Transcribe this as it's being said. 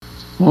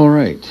All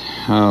right.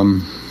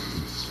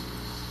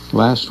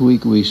 Last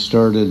week we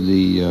started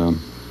the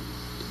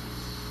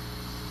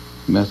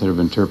method of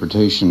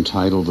interpretation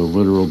titled the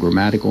literal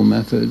grammatical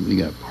method. We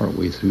got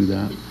partway through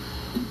that.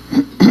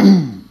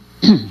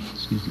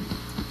 Excuse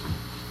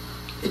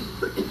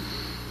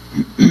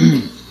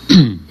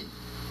me.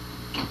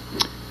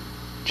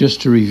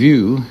 Just to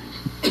review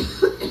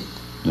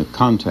the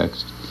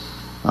context,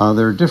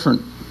 there are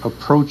different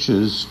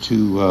approaches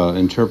to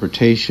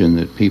interpretation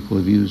that people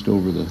have used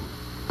over the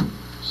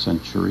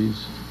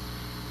centuries.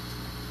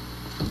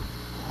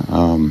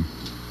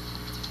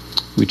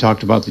 We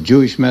talked about the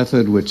Jewish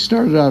method, which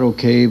started out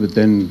okay, but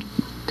then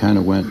kind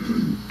of went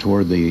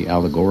toward the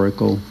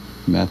allegorical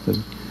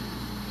method.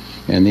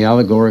 And the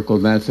allegorical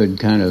method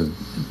kind of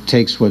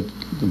takes what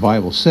the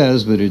Bible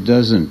says, but it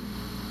doesn't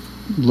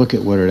look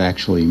at what it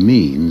actually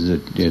means.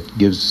 It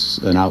gives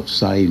an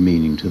outside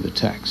meaning to the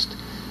text.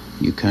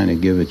 You kind of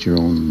give it your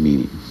own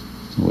meaning,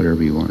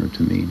 whatever you want it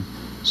to mean.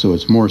 So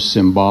it's more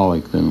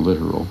symbolic than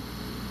literal.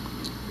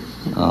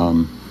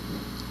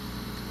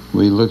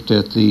 We looked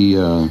at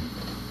the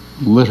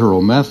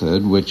literal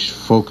method, which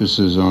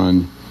focuses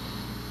on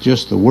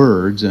just the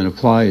words and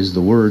applies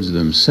the words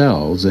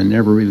themselves and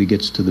never really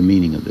gets to the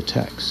meaning of the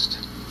text.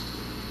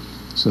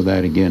 So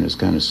that, again, is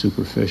kind of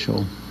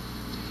superficial.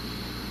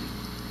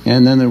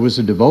 And then there was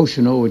a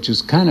devotional, which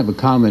is kind of a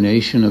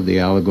combination of the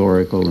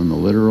allegorical and the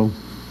literal,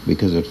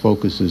 because it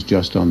focuses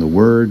just on the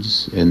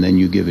words, and then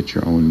you give it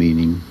your own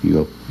meaning.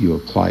 You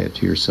apply it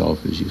to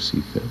yourself as you see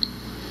fit.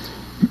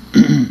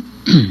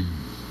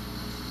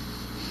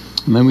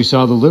 And then we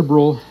saw the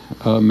liberal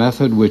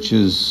method, which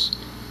is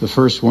the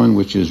first one,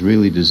 which is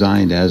really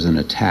designed as an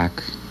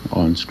attack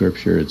on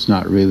Scripture. It's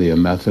not really a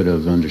method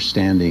of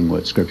understanding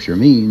what Scripture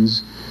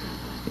means.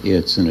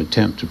 It's an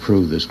attempt to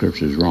prove that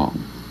Scripture is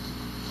wrong.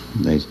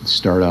 They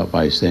start out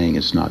by saying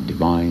it's not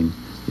divine,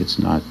 it's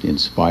not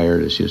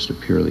inspired, it's just a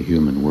purely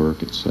human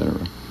work,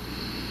 etc.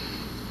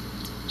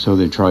 So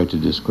they try to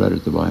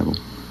discredit the Bible.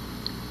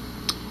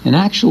 And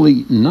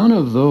actually, none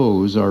of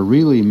those are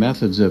really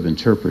methods of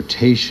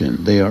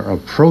interpretation. They are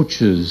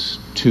approaches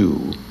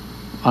to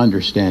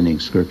understanding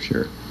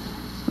Scripture.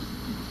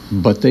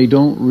 But they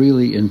don't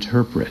really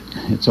interpret.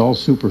 It's all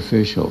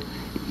superficial.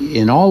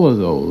 In all of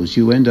those,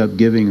 you end up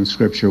giving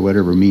Scripture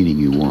whatever meaning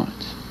you want.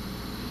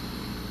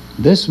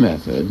 This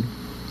method,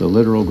 the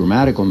literal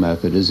grammatical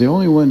method, is the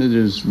only one that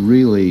is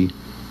really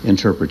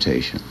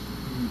interpretation.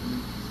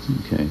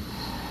 Okay.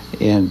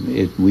 And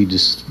we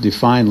just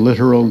defined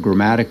literal and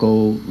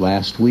grammatical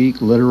last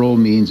week. Literal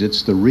means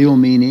it's the real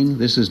meaning.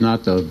 This is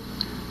not the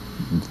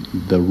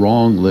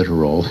wrong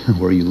literal,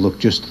 where you look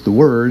just at the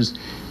words.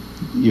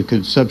 You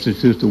could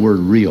substitute the word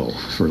real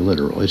for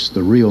literal. It's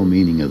the real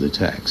meaning of the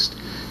text.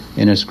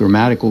 And it's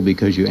grammatical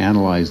because you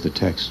analyze the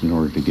text in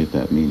order to get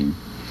that meaning.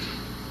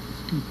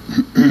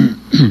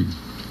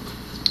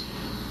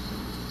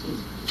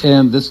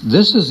 And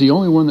this is the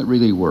only one that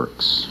really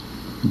works,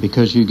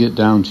 because you get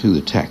down to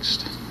the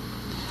text.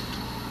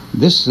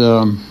 This,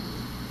 from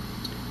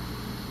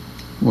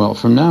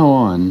now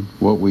on,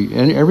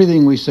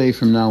 everything we say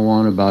from now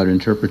on about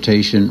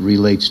interpretation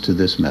relates to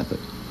this method.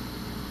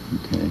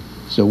 Okay,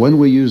 so when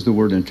we use the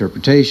word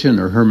interpretation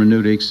or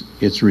hermeneutics,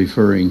 it's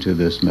referring to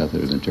this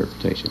method of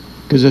interpretation,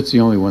 because it's the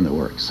only one that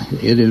works.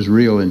 It is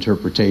real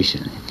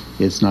interpretation.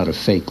 It's not a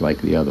fake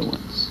like the other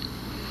ones.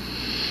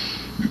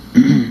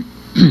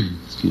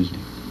 Excuse me.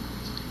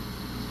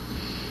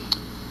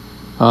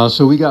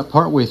 So we got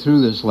partway through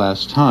this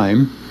last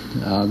time.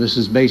 This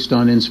is based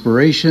on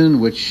inspiration,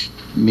 which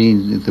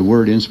means the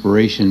word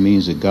inspiration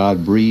means that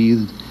God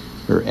breathed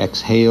or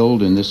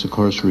exhaled, and this, of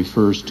course,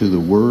 refers to the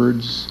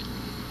words,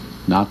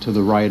 not to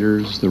the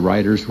writers. The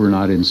writers were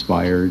not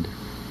inspired.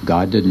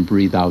 God didn't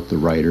breathe out the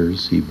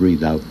writers. He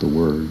breathed out the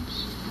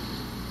words.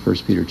 1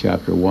 Peter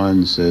chapter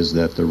 1 says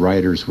that the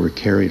writers were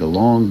carried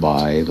along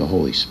by the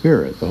Holy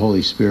Spirit. The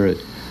Holy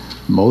Spirit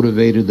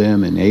motivated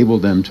them,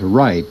 enabled them to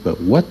write, but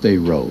what they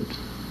wrote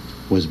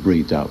was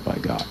breathed out by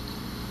God,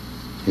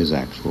 His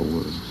actual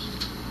words.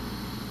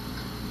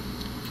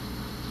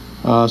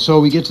 So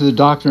we get to the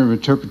doctrine of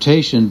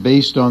interpretation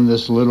based on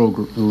this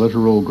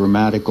literal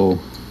grammatical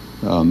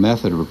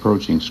method of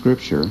approaching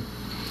Scripture.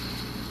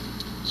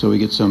 So we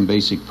get some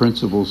basic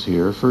principles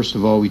here. First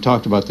of all, we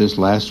talked about this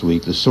last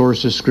week. The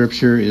source of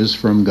Scripture is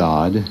from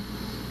God.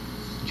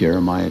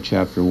 Jeremiah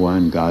chapter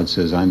 1, God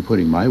says, I'm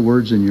putting my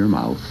words in your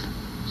mouth.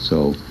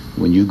 So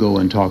when you go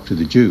and talk to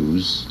the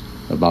Jews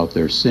about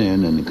their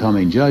sin and the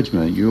coming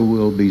judgment, you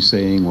will be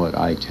saying what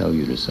I tell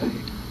you to say.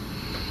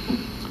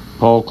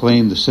 Paul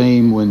claimed the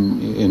same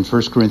when in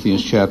 1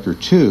 Corinthians chapter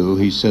 2,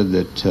 he said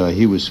that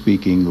he was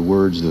speaking the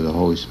words that the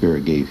Holy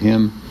Spirit gave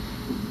him.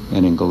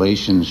 And in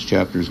Galatians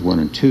chapters 1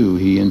 and 2,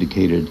 he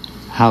indicated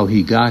how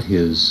he got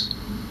his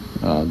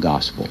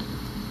gospel.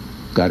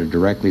 Got it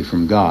directly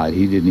from God.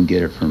 He didn't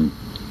get it from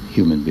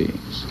human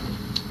beings.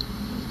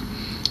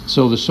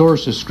 So the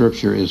source of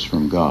Scripture is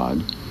from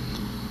God.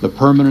 The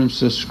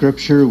permanence of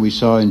Scripture, we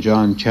saw in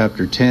John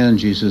chapter 10,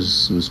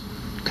 Jesus was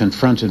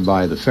confronted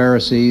by the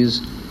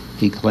Pharisees.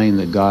 He claimed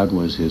that God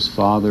was his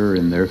father,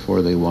 and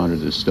therefore they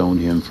wanted to stone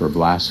him for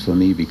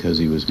blasphemy because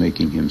he was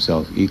making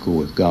himself equal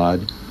with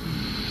God.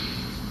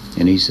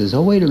 And he says,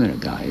 oh, wait a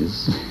minute,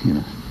 guys.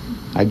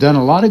 I've done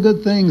a lot of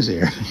good things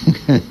here.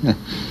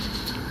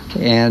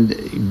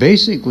 And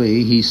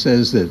basically, he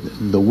says that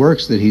the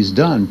works that he's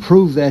done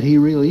prove that he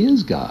really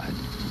is God.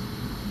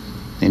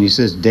 And he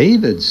says,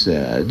 David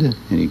said,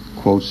 and he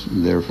quotes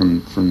there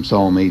from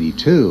Psalm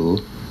 82,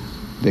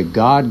 that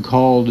God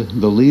called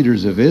the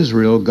leaders of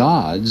Israel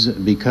gods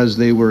because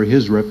they were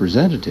his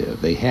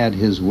representative. They had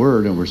his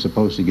word and were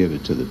supposed to give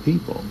it to the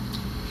people.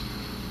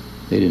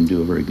 They didn't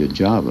do a very good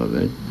job of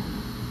it.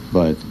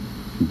 But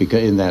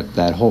because in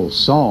that whole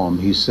psalm,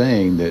 he's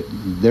saying that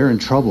they're in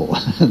trouble.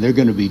 They're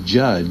going to be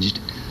judged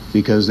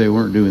because they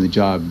weren't doing the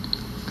job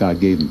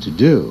God gave them to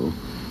do.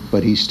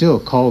 But he still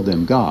called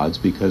them gods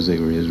because they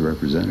were his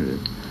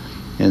representative.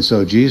 And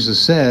so Jesus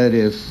said,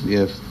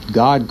 if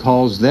God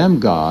calls them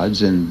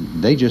gods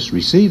and they just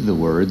receive the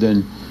word,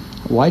 then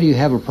why do you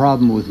have a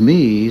problem with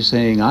me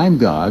saying I'm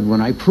God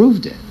when I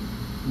proved it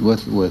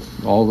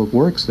with all the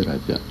works that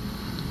I've done?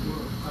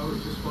 Well, I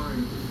was just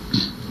wondering,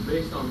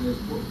 based on this,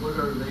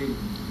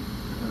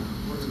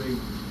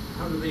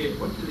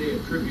 what do they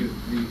attribute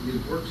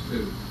his works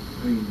to?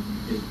 I mean,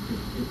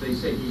 if they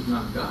say he's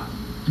not God.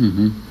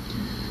 Mm-hmm.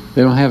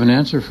 They don't have an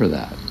answer for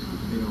that.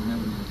 They don't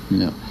have an answer.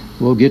 No.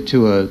 We'll get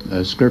to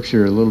a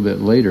scripture a little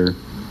bit later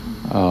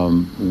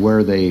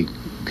where they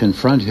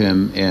confront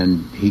him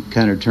and he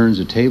kind of turns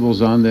the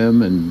tables on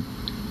them, and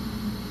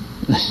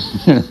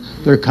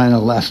they're kind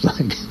of left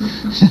like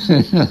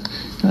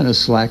kind of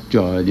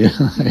slack-jawed,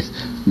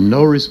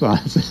 no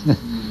response.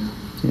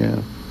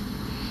 Yeah.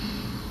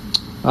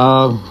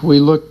 We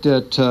looked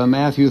at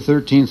Matthew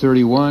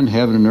 13:31.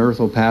 Heaven and earth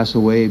will pass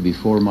away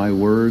before my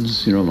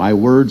words. My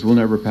words will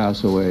never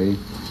pass away,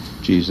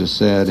 Jesus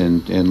said.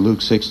 And Luke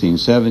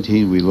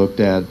 16:17, we looked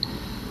at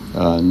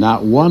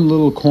not one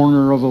little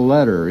corner of a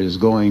letter is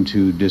going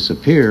to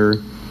disappear,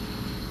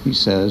 he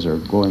says, or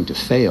going to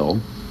fail.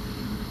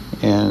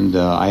 And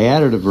I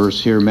added a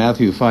verse here,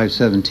 Matthew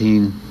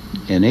 5:17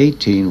 and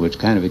 18, which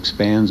kind of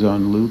expands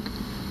on Luke,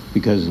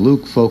 because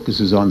Luke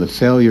focuses on the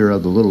failure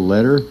of the little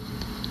letter.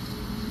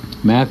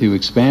 Matthew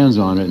expands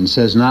on it and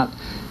says not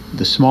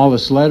the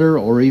smallest letter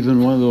or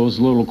even one of those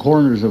little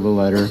corners of a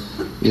letter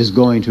is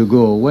going to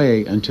go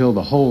away until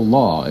the whole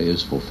law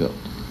is fulfilled.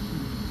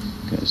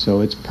 Okay,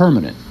 so it's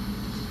permanent.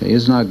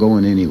 It's not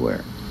going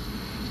anywhere.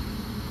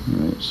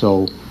 All right,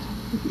 so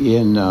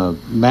in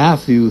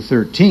Matthew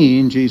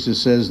 13, Jesus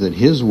says that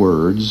his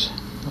words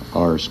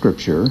are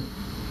scripture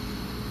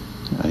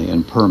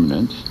and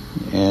permanent.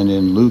 And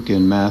in Luke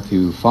and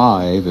Matthew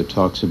 5, it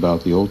talks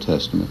about the Old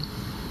Testament.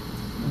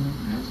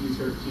 Matthew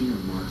 13 or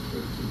Mark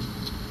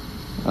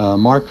 13?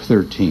 Mark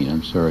 13,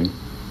 I'm sorry.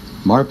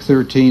 Mark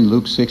 13,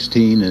 Luke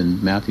 16,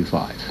 and Matthew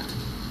 5.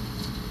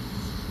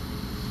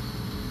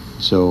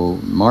 So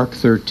Mark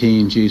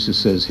 13, Jesus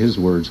says his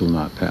words will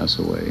not pass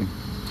away.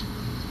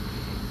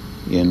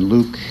 In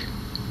Luke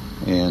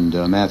and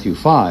Matthew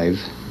 5,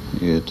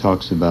 it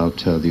talks about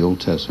the Old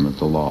Testament,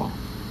 the law,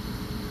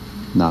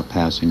 not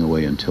passing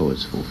away until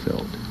it's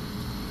fulfilled.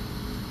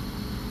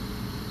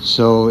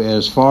 So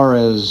as far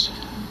as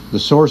the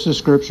source of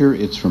Scripture,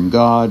 it's from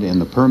God, and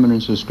the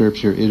permanence of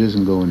Scripture, it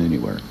isn't going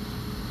anywhere.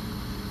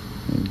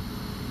 Okay.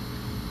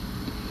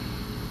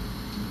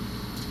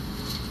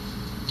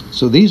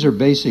 So these are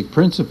basic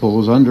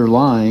principles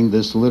underlying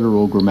this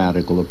literal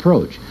grammatical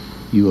approach.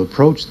 You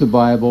approach the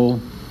Bible,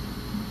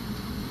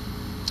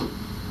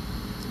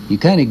 you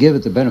kind of give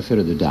it the benefit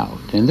of the doubt.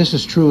 And this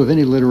is true of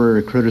any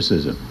literary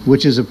criticism,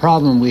 which is a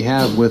problem we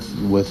have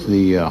with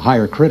the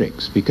higher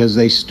critics, because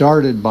they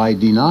started by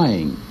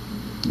denying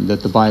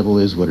that the Bible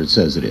is what it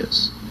says it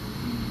is.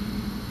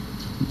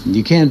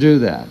 You can't do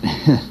that.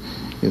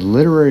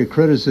 Literary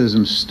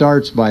criticism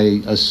starts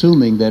by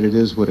assuming that it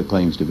is what it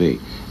claims to be.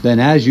 Then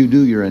as you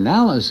do your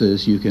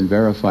analysis, you can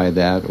verify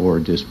that or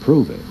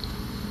disprove it.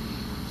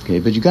 Okay,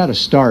 but you got to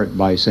start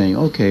by saying,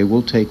 okay,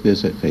 we'll take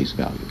this at face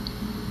value.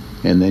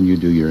 And then you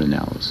do your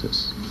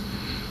analysis.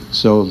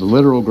 So the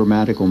literal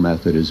grammatical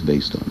method is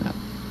based on that.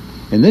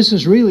 And this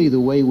is really the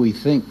way we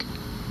think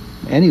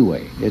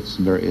anyway. It's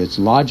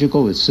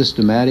logical, it's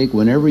systematic.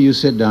 Whenever you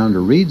sit down to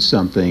read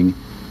something,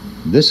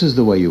 this is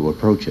the way you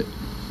approach it.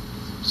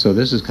 So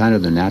this is kind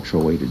of the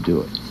natural way to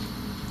do it.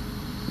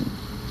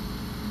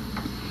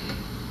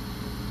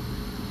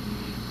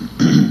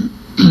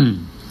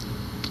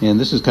 And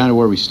this is kind of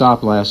where we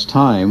stopped last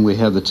time. We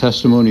have the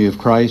testimony of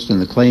Christ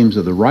and the claims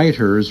of the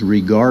writers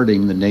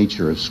regarding the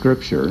nature of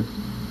Scripture.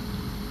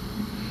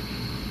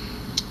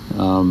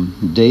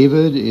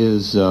 David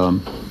is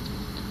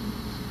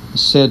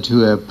said to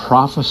have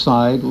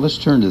prophesied. Let's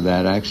turn to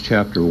that, Acts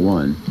chapter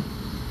 1.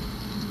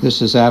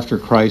 This is after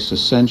Christ's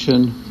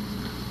ascension.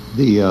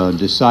 The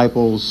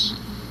disciples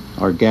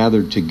are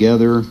gathered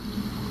together. It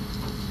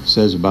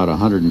says about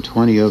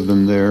 120 of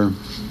them there.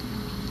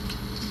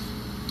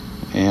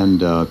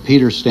 And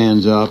Peter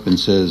stands up and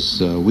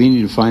says, we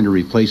need to find a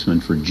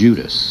replacement for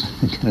Judas,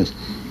 because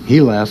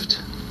he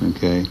left.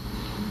 Okay.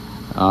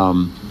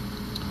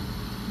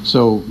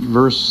 So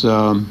verse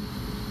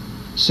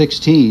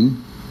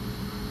 16,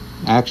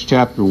 Acts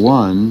chapter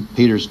 1,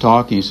 Peter's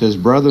talking. He says,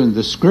 "Brethren,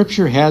 the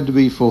scripture had to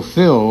be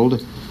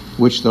fulfilled,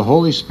 which the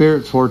Holy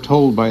Spirit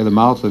foretold by the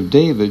mouth of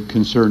David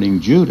concerning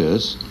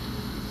Judas,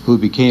 who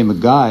became a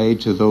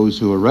guide to those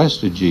who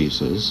arrested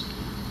Jesus.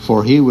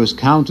 For he was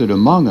counted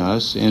among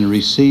us and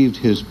received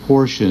his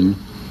portion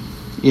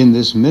in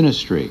this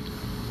ministry."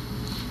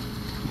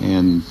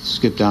 And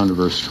skip down to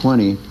verse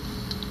 20.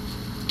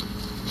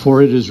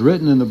 "For it is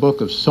written in the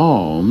book of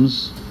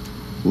Psalms,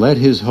 let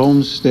his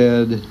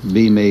homestead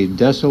be made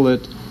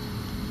desolate,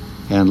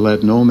 and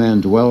let no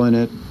man dwell in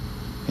it,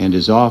 and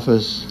his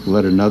office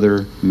let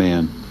another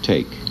man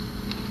take."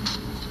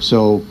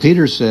 So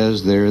Peter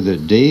says there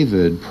that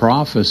David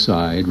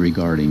prophesied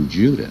regarding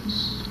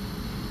Judas.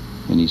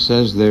 And he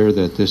says there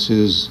that this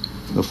is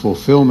the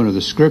fulfillment of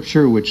the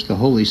scripture which the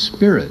Holy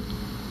Spirit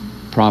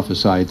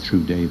prophesied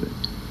through David.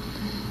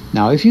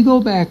 Now, if you go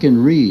back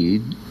and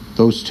read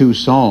those two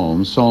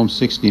Psalms, Psalm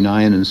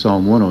 69 and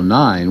Psalm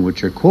 109,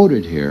 which are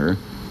quoted here,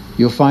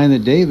 you'll find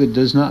that David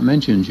does not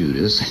mention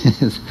Judas.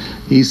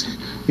 He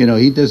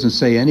doesn't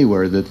say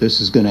anywhere that this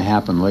is going to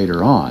happen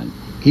later on.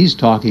 He's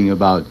talking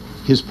about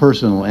his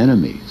personal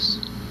enemies.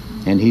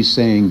 And he's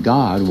saying,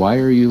 God, why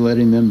are you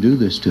letting them do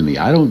this to me?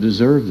 I don't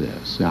deserve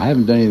this. I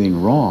haven't done anything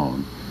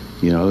wrong.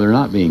 They're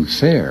not being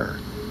fair.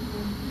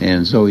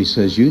 And so he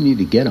says, you need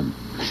to get them.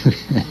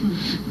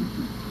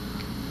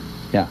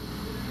 Yeah.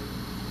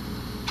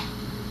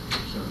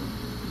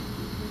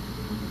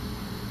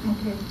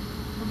 Okay.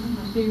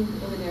 I'll see you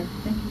over there.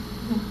 Thank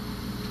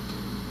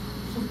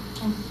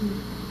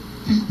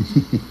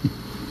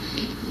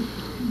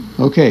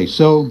you. Okay,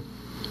 so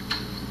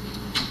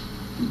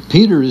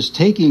Peter is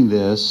taking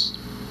this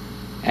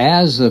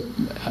as a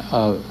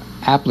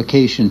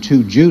application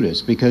to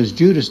Judas, because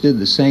Judas did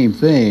the same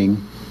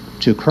thing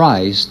to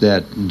Christ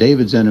that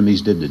David's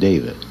enemies did to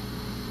David.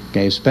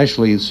 Okay,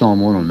 especially in Psalm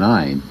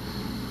 109,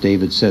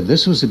 David said,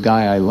 "This was a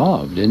guy I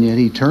loved, and yet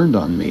he turned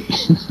on me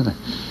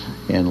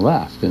and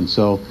left." And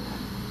so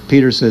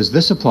Peter says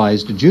this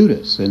applies to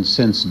Judas. And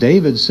since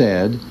David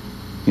said,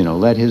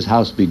 let his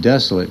house be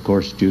desolate, of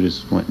course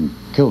Judas went and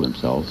killed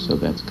himself, so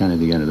that's kind of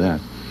the end of that.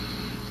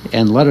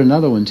 And let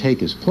another one take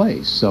his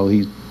place. So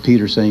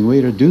Peter's saying we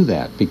ought to do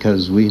that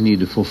because we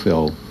need to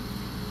fulfill,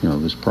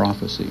 this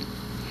prophecy.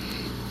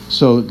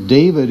 So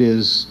David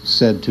is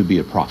said to be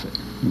a prophet.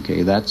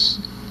 Okay, that's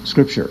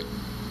Scripture.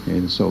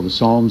 And so the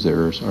Psalms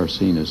there are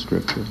seen as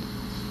Scripture,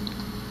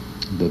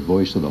 the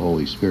voice of the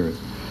Holy Spirit.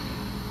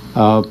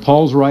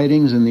 Paul's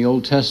writings in the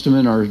Old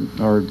Testament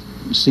are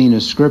seen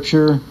as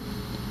Scripture.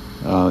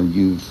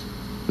 You've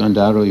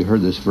undoubtedly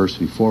heard this verse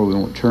before. We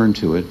won't turn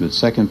to it, but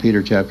 2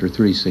 Peter chapter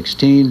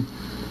 3:16.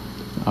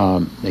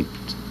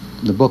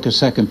 The book of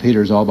 2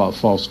 Peter is all about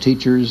false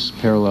teachers,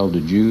 parallel to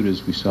Jude,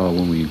 as we saw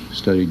when we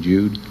studied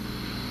Jude.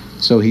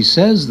 So he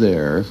says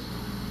there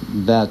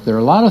that there are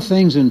a lot of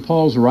things in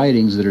Paul's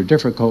writings that are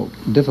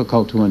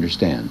difficult to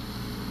understand.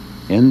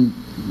 And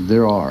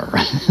there are.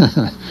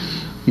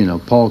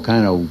 Paul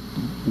kind of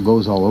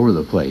goes all over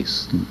the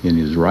place in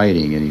his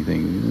writing,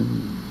 anything.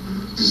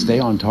 Stay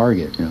on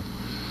target,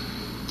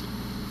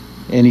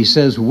 And he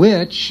says,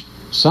 which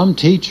some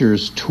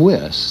teachers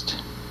twist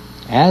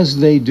as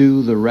they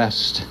do the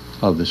rest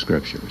of the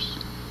Scriptures.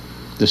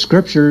 The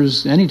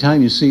Scriptures,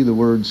 anytime you see the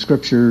word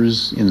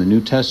Scriptures in the New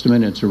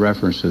Testament, it's a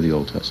reference to the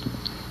Old Testament.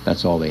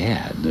 That's all they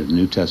had. The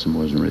New Testament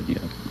wasn't written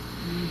yet.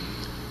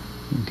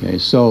 Okay,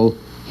 so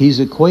he's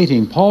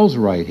equating Paul's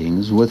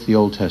writings with the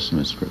Old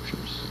Testament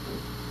Scriptures.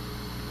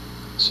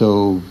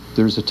 So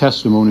there's a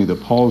testimony that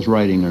Paul's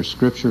writing are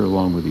Scripture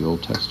along with the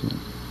Old Testament.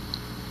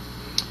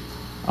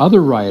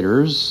 Other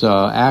writers,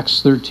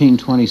 Acts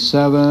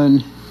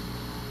 13:27,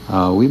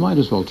 we might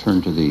as well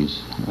turn to these.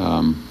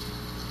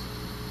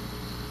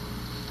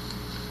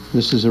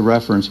 This is a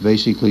reference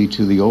basically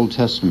to the Old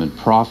Testament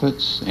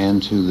prophets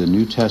and to the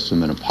New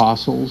Testament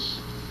apostles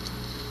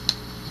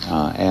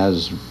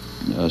as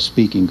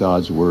speaking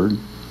God's word.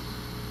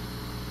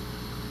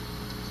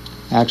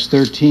 Acts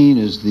 13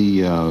 is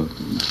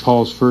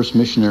Paul's first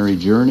missionary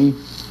journey.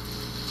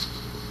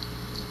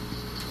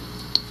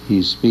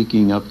 He's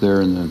speaking up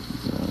there in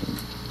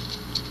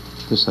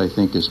this I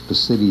think is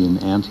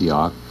Pisidian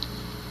Antioch.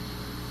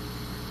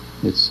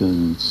 It's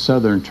in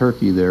southern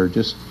Turkey there,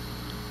 just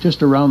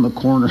around the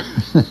corner.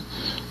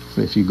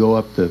 If you go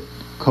up the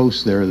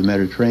coast there, the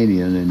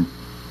Mediterranean, and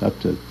up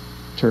to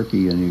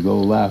Turkey, and you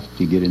go left,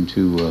 you get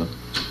into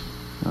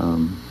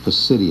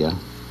Pisidia.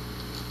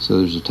 So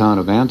there's a town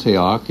of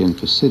Antioch in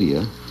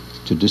Pisidia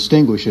to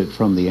distinguish it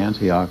from the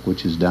Antioch,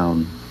 which is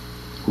down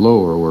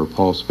lower, where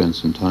Paul spent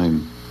some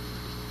time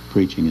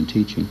preaching and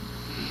teaching.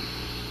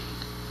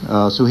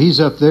 So he's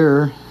up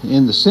there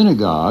in the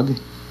synagogue.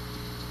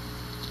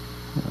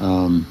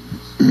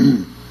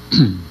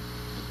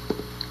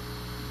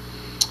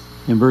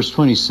 In verse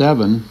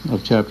 27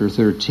 of chapter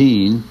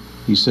 13,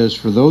 he says,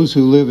 "For those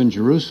who live in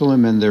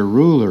Jerusalem and their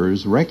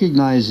rulers,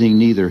 recognizing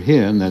neither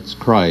him," that's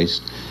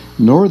Christ,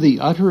 "nor the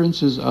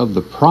utterances of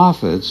the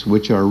prophets,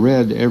 which are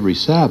read every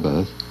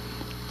Sabbath,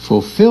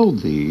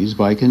 fulfilled these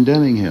by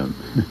condemning him.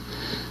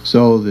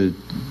 So the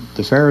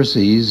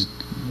Pharisees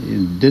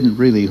didn't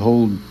really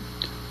hold,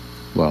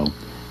 well,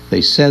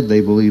 they said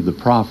they believed the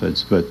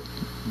prophets, but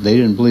they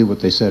didn't believe what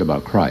they said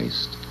about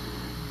Christ.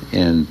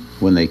 And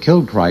when they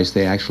killed Christ,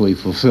 they actually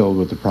fulfilled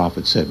what the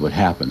prophet said would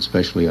happen,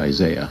 especially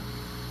Isaiah,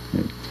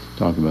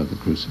 talking about the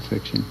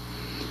crucifixion.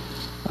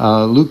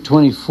 Luke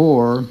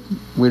 24,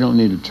 we don't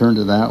need to turn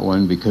to that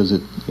one because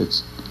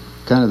it's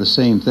kind of the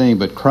same thing.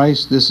 But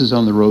Christ, this is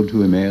on the road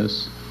to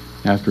Emmaus.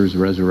 After his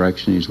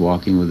resurrection, he's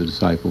walking with the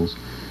disciples.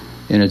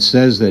 And it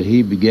says that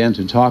he began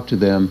to talk to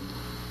them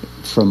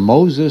from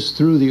Moses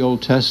through the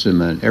Old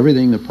Testament,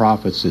 everything the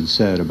prophets had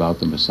said about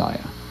the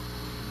Messiah.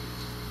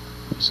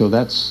 So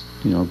that's,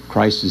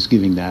 Christ is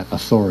giving that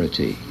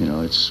authority.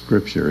 It's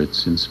Scripture,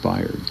 it's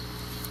inspired.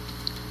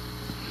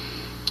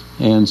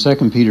 And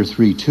 2 Peter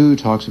 3:2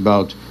 talks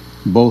about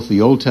both the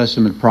Old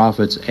Testament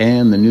prophets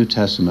and the New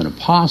Testament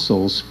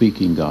apostles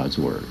speaking God's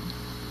word.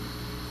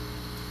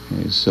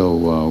 Okay,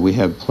 so we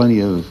have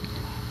plenty of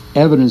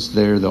evidence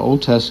there. The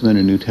Old Testament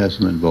and New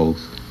Testament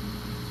both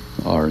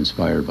are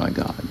inspired by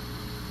God.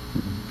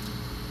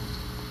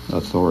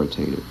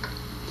 Authoritative.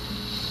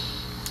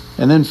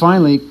 And then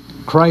finally,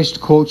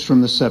 Christ quotes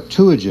from the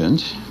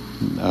Septuagint,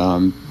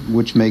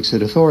 which makes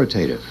it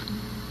authoritative.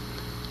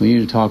 We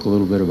need to talk a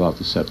little bit about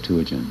the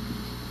Septuagint,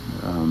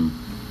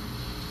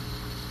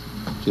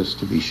 just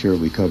to be sure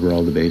we cover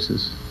all the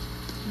bases.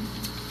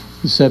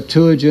 The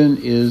Septuagint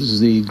is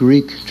the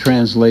Greek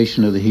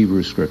translation of the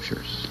Hebrew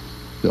Scriptures,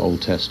 the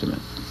Old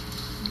Testament.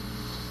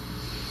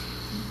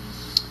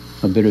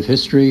 A bit of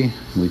history,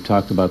 we've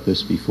talked about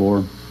this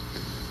before.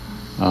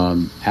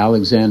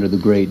 Alexander the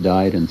Great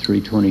died in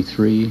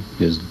 323.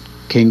 His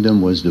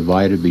kingdom was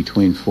divided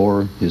between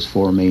his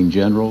four main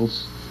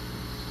generals.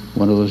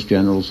 One of those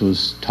generals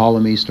was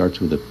Ptolemy, starts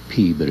with a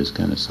P, but is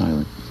kind of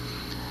silent.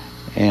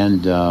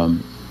 And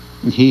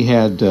he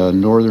had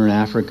northern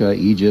Africa,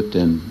 Egypt,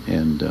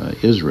 and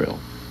Israel.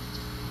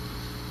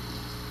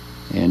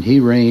 And he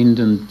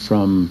reigned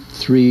from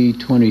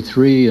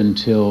 323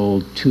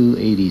 until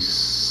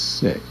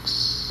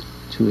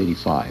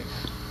 285.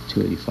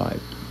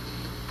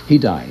 He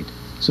died.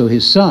 So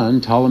his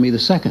son, Ptolemy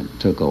II,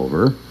 took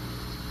over,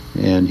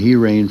 and he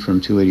reigned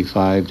from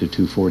 285 to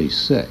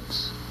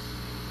 246.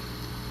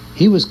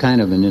 He was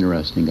kind of an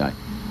interesting guy.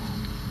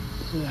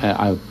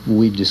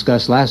 We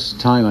discussed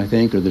last time, I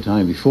think, or the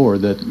time before,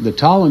 that the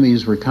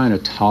Ptolemies were kind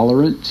of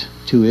tolerant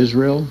to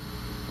Israel.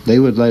 They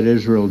would let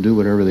Israel do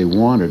whatever they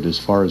wanted as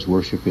far as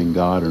worshiping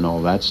God and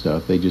all that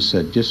stuff. They just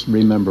said, just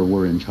remember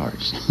we're in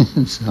charge.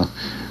 And so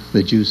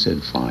the Jews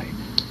said, fine.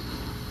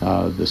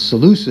 The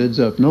Seleucids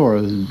up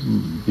north,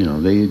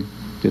 they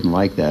didn't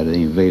like that.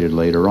 They invaded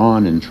later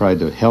on and tried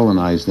to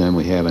Hellenize them.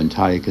 We have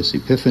Antiochus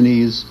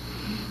Epiphanes,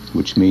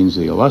 which means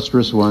the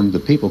illustrious one. The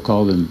people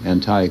called him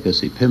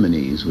Antiochus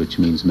Epimanes, which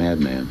means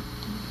madman,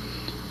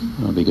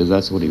 because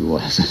that's what he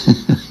was.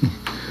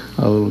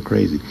 A little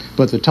crazy.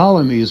 But the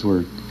Ptolemies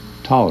were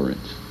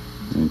tolerant.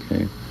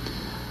 Okay.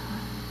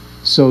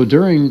 So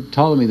during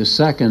Ptolemy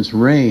II's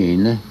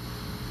reign,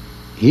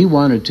 he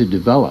wanted to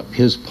develop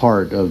his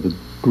part of the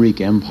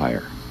Greek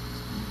Empire.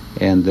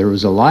 And there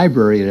was a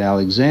library at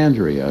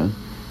Alexandria,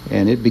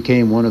 and it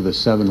became one of the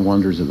 7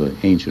 wonders of the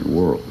ancient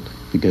world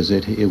because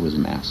it was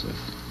massive.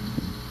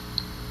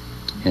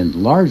 And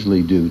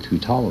largely due to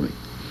Ptolemy.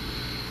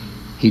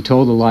 He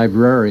told the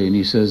librarian,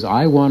 he says,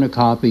 I want a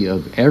copy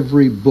of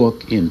every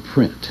book in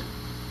print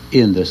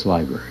in this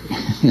library.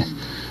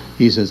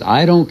 He says,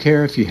 I don't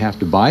care if you have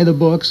to buy the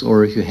books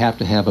or if you have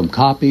to have them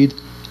copied.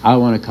 I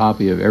want a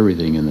copy of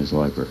everything in this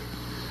library.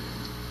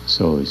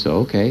 So he said,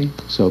 okay.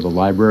 So the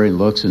librarian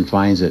looks and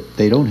finds that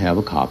they don't have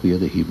a copy of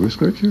the Hebrew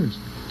Scriptures.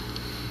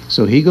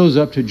 So he goes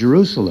up to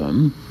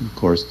Jerusalem. Of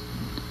course,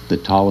 the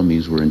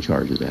Ptolemies were in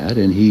charge of that,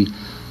 and he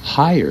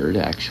hired,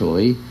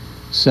 actually,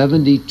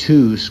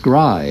 72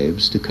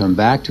 scribes to come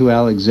back to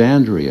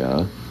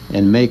Alexandria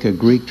and make a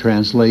Greek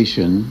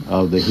translation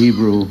of the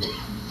Hebrew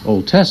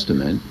Old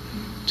Testament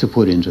to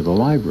put into the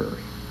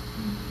library.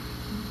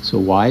 So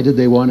why did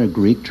they want a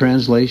Greek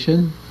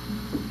translation?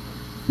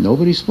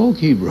 Nobody spoke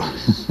Hebrew.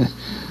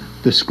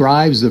 The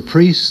scribes, the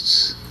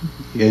priests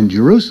in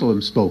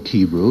Jerusalem spoke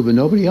Hebrew, but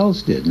nobody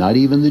else did, not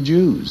even the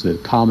Jews, the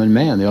common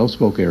man. They all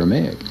spoke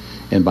Aramaic.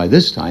 And by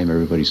this time,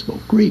 everybody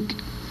spoke Greek.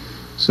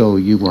 So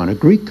you want a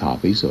Greek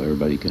copy so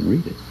everybody can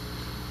read it.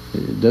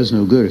 It does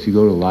no good if you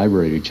go to a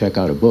library to check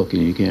out a book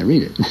and you can't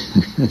read it.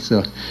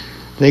 So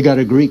they got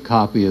a Greek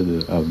copy of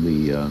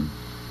the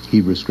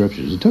Hebrew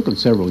Scriptures. It took them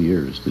several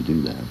years to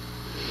do that.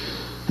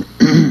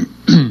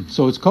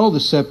 So it's called the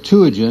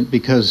Septuagint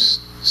because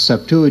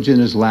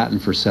Septuagint is Latin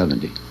for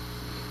 70.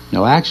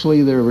 Now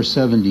actually there were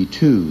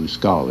 72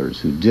 scholars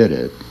who did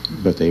it,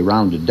 but they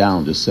rounded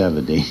down to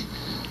 70.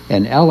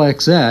 And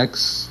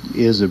LXX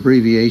is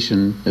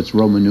abbreviation, it's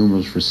Roman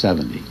numerals for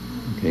 70.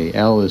 Okay,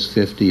 L is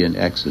 50 and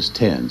X is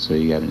 10. So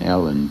you got an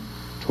L and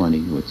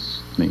 20, which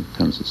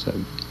comes to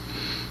 70.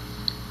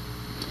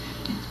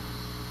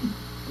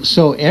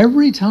 So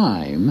every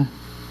time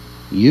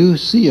you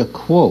see a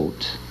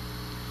quote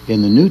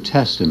in the New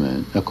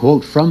Testament, a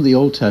quote from the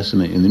Old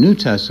Testament, in the New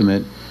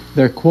Testament,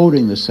 they're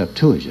quoting the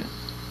Septuagint.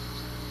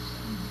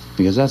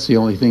 Because that's the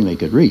only thing they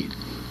could read,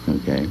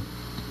 okay?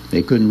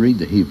 They couldn't read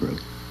the Hebrew.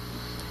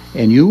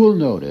 And you will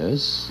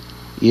notice,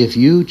 if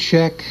you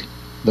check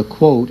the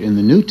quote in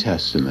the New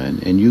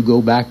Testament and you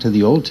go back to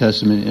the Old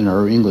Testament in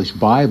our English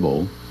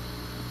Bible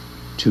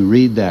to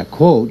read that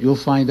quote, you'll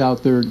find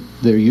out they're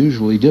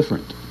usually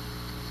different.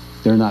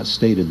 They're not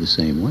stated the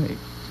same way.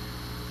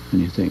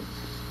 And you think,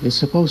 it's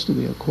supposed to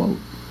be a quote.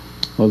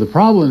 Well, the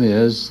problem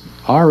is,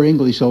 our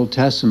English Old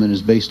Testament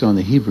is based on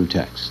the Hebrew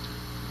text.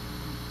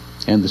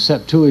 And the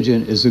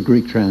Septuagint is the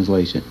Greek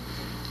translation.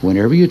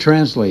 Whenever you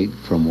translate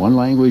from one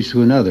language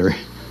to another,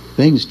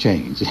 things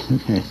change.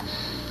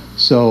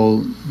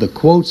 So the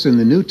quotes in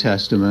the New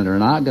Testament are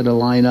not going to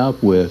line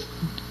up with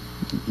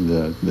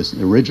the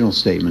original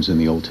statements in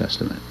the Old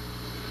Testament.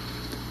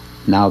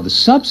 Now, the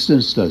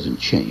substance doesn't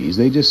change.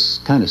 They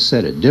just kind of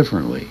said it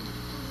differently.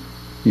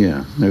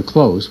 Yeah, they're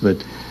close,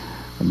 but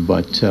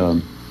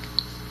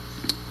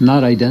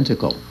not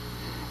identical.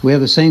 We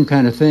have the same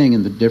kind of thing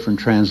in the different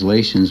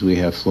translations we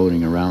have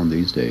floating around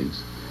these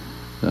days.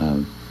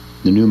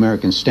 The New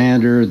American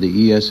Standard,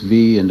 the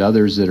ESV, and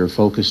others that are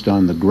focused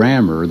on the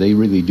grammar, they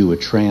really do a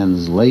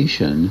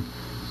translation.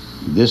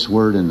 This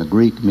word in the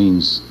Greek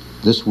means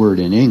this word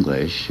in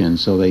English, and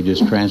so they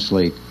just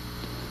translate,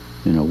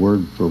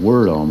 word for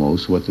word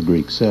almost what the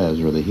Greek says,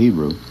 or the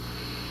Hebrew.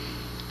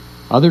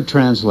 Other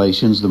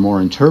translations, the more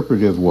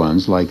interpretive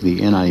ones, like the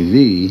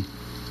NIV,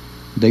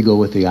 they go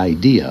with the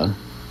idea.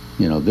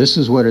 This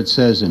is what it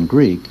says in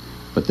Greek,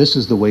 but this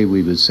is the way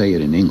we would say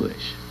it in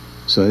English.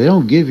 So they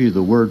don't give you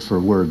the word for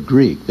word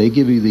Greek. They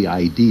give you the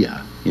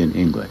idea in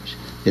English.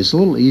 It's a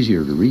little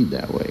easier to read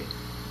that way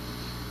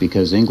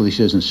because English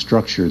isn't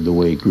structured the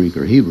way Greek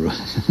or Hebrew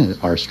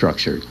are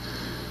structured.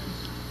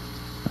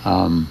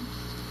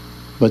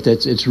 But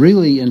it's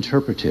really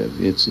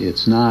interpretive.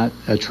 It's not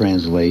a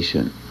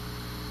translation.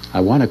 I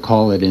want to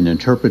call it an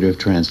interpretive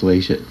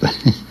translation, but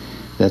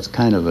that's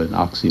kind of an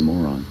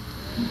oxymoron.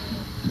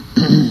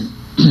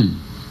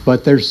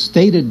 But they're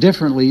stated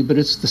differently, but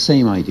it's the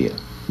same idea,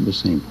 the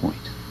same point.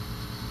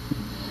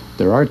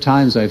 There are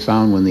times I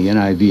found when the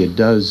NIV, it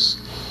does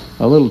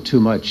a little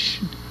too much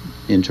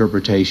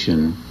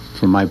interpretation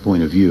from my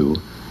point of view,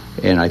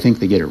 and I think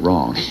they get it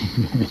wrong.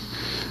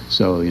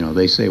 So,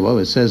 they say, well,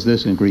 it says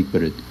this in Greek,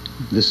 but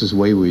this is the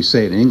way we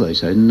say it in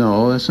English.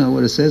 No, that's not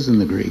what it says in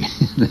the Greek.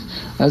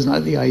 That's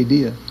not the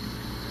idea.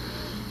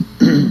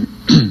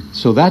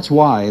 So that's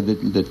why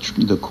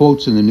the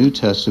quotes in the New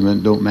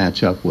Testament don't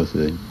match up with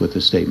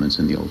the statements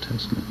in the Old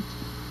Testament.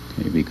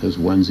 Okay, because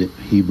one's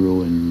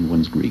Hebrew and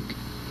one's Greek.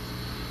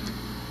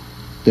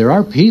 There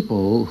are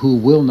people who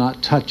will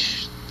not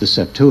touch the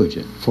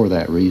Septuagint for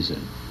that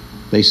reason.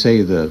 They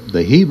say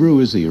the Hebrew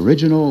is the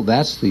original,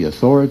 that's the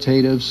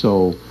authoritative,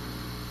 so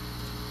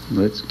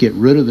let's get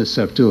rid of the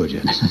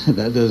Septuagint.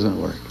 That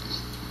doesn't work.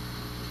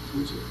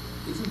 Which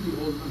isn't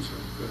the old, I'm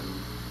sorry, go ahead.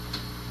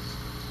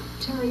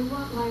 Terry,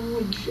 what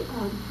language,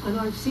 and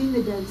I've seen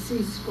the Dead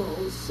Sea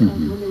Scrolls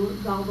when they were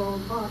Balboa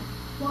Park,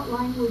 what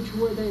language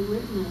were they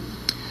written in?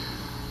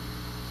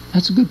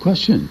 That's a good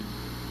question.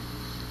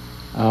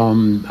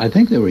 I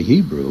think they were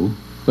Hebrew,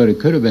 but it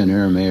could have been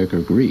Aramaic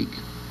or Greek.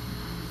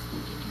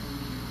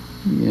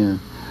 Yeah.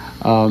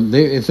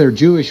 If they're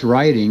Jewish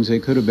writings, they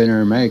could have been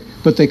Aramaic,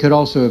 but they could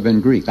also have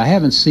been Greek. I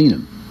haven't seen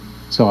them,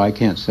 so I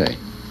can't say.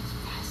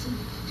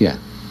 Yeah,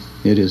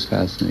 it is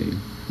fascinating.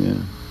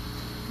 Yeah.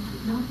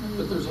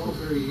 But there's all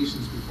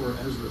variations before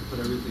Ezra put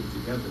everything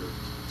together.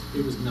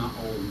 It was not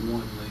all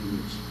one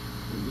language.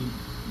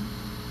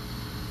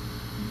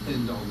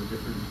 And all the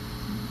different,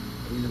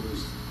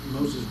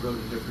 Moses wrote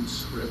a different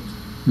script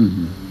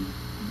than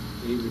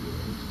David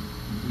wrote.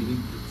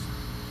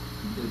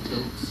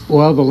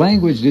 Well, the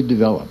language did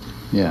develop.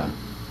 Yeah,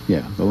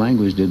 the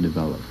language did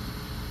develop.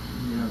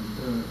 Yeah, I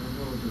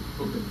know the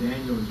book of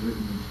Daniel is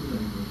written in two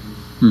languages.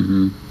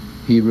 Mm-hmm.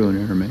 Hebrew and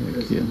Aramaic.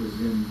 Because it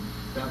was in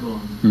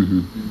Babylon,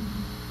 in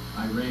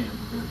Iran.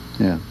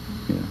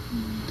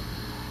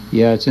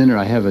 Yeah, it's in there.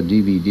 I have a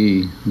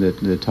DVD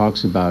that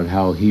talks about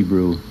how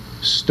Hebrew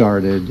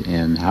started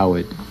and how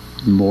it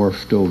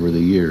morphed over the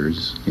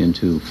years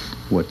into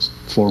what's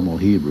formal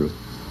Hebrew.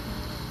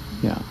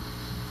 Yeah.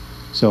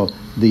 So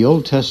the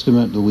Old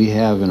Testament that we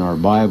have in our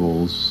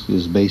Bibles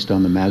is based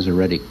on the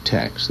Masoretic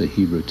text, the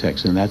Hebrew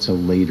text, and that's a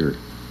later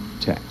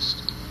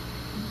text.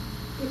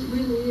 It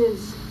really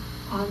is.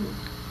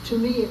 To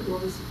me, it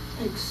was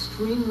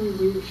extremely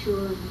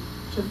reassuring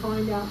to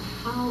find out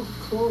how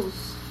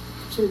close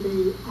to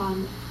the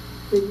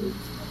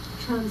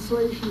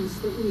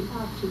translations that we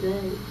have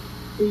today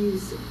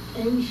these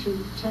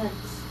ancient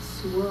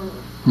texts were.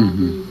 I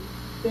mean,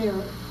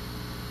 they're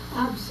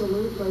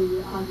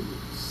absolutely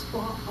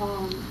spot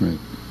on. Right.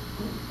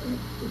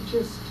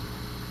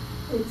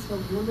 It's a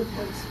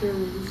wonderful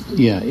experience.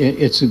 Yeah,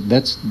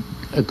 that's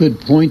a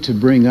good point to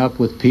bring up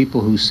with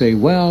people who say,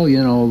 well,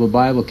 the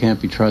Bible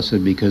can't be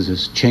trusted because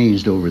it's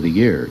changed over the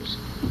years.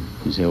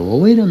 You say, well,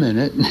 wait a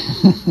minute.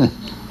 That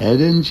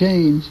didn't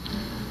change.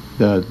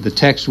 The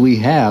text we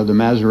have, the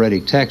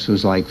Masoretic text,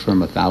 was like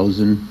from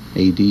 1000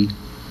 A.D.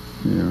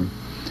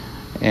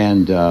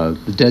 And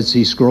the Dead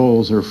Sea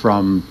Scrolls are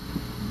from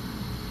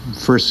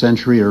 1st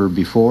century or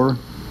before,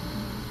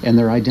 and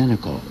they're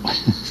identical.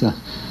 So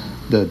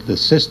the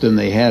system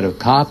they had of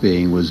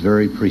copying was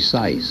very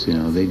precise.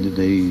 They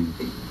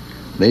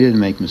didn't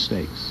make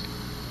mistakes.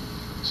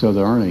 So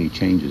there aren't any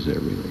changes there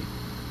really.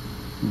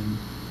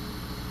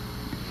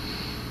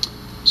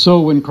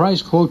 So when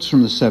Christ quotes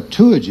from the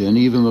Septuagint,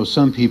 even though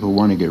some people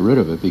want to get rid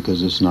of it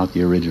because it's not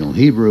the original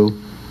Hebrew,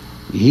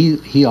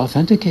 he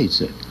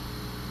authenticates it.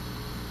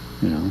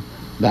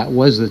 That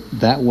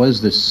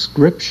was the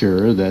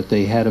scripture that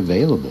they had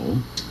available.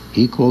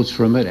 He quotes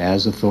from it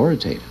as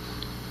authoritative.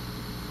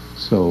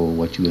 So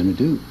what you going to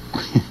do?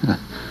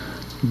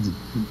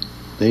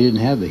 They didn't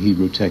have the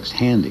Hebrew text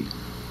handy.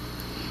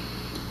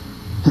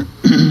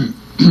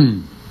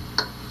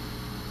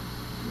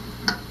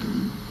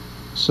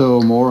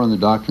 So more on the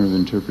doctrine of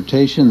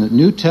interpretation. The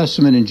New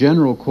Testament in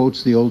general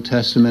quotes the Old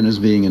Testament as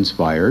being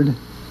inspired.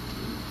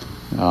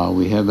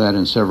 We have that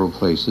in several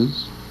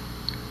places.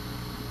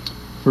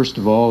 First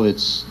of all,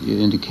 it's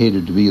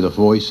indicated to be the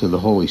voice of the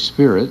Holy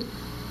Spirit.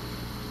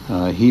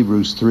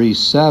 Hebrews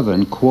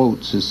 3:7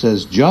 quotes, it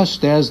says,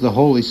 just as the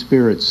Holy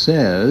Spirit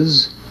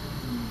says,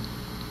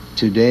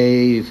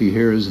 today if you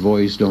hear his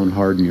voice, don't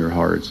harden your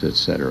hearts,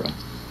 etc.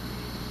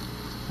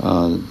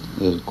 A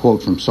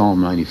quote from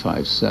Psalm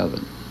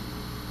 95:7.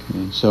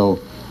 Okay, so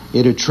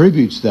it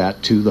attributes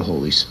that to the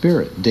Holy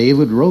Spirit.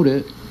 David wrote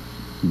it,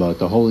 but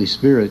the Holy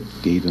Spirit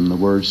gave him the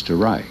words to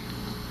write.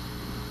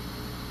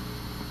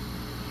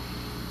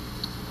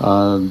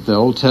 The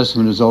Old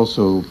Testament is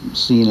also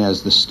seen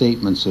as the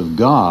statements of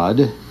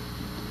God.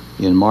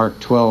 In Mark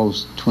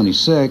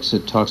 12:26,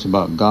 it talks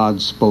about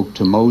God spoke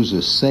to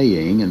Moses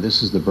saying, and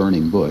this is the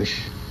burning bush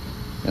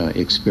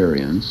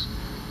experience.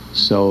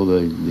 So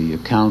the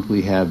account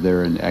we have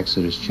there in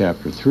Exodus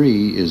chapter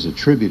 3 is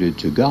attributed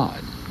to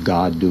God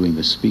doing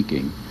the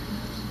speaking.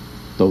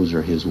 Those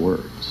are his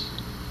words.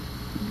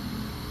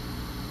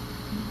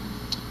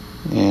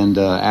 And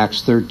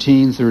Acts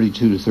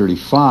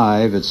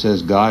 13:32-35, it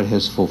says, God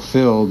has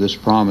fulfilled this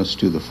promise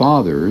to the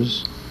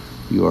fathers.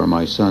 You are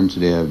my son,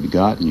 today I have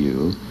begotten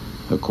you.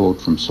 A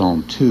quote from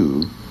Psalm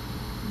 2.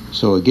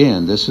 So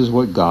again, this is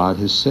what God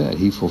has said.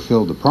 He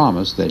fulfilled the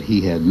promise that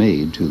he had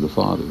made to the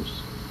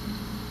fathers.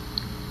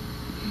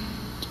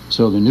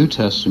 So the New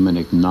Testament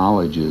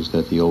acknowledges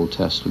that the Old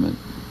Testament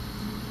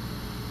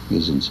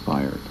is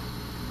inspired.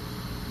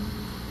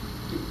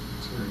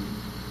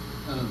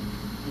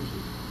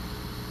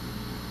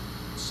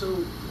 So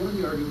one of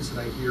the arguments that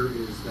I hear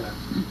is that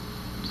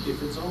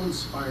if it's all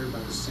inspired by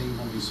the same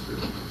Holy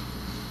Spirit,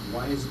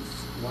 why is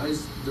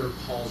there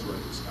Paul's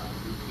writing style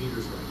and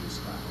Peter's writing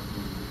style?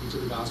 Each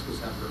of the Gospels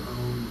have their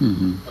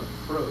own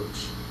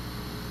approach.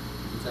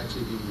 It's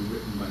actually being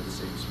written by the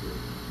same Spirit.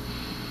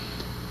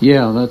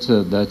 Yeah, that's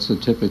a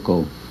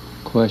typical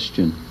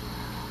question.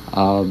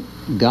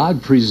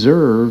 God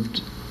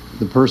preserved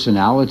the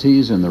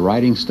personalities and the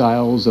writing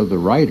styles of the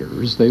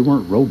writers. They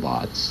weren't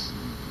robots,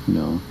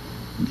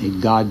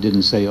 God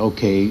didn't say,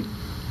 okay,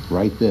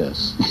 write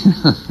this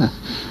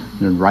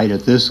and write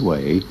it this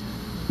way.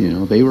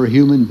 They were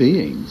human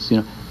beings.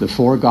 The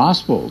four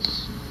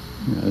Gospels,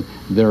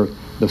 the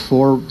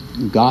four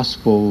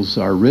Gospels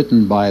are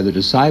written by the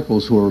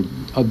disciples who are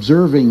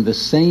observing the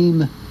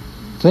same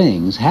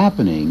things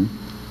happening,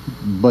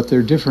 but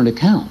they're different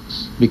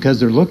accounts because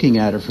they're looking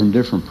at it from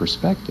different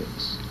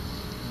perspectives.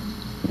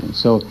 And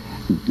so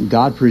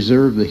God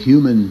preserved the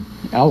human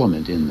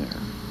element in there,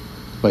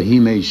 but he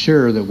made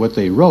sure that what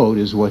they wrote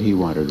is what he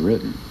wanted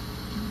written.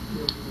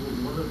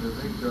 One of the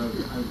things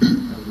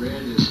I've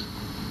read is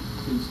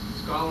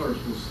scholars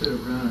will sit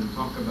around and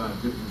talk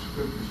about different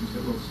scriptures and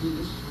say, well, see,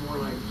 this is more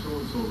like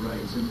so-and-so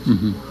writes, and this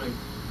is more like,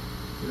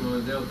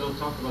 they'll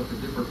talk about the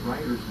different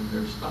writers and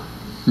their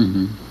styles.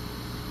 Mm-hmm.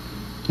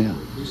 Yeah.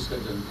 We just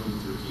got done going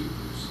through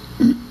Hebrews.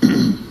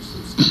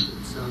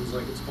 It sounds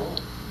like it's Paul.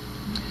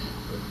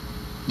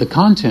 The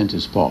content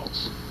is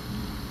Paul's.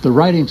 The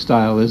writing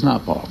style is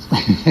not Paul's.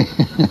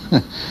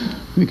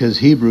 Because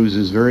Hebrews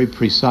is very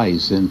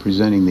precise in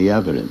presenting the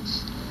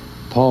evidence.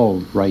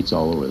 Paul writes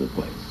all over the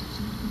place.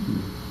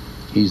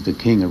 He's the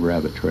king of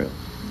rabbit trails.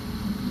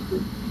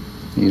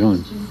 You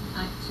don't...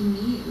 To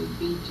me, it would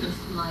be just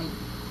like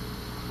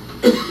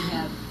you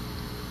have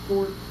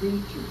four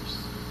preachers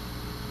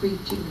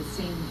preaching the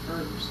same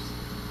verse.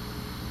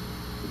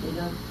 They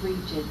don't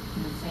preach it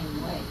in the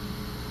same way.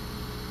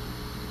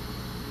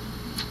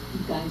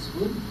 You guys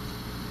wouldn't.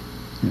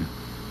 Yeah.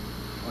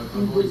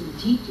 You wouldn't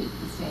teach it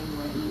the same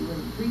way. You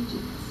wouldn't preach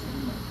it the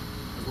same way.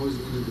 I've always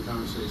ended the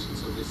conversation,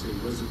 so they say,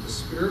 was it the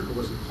Spirit or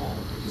was it Paul? I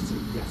just say,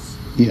 yes.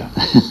 Yeah.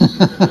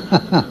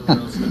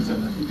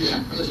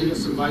 Yeah, unless you get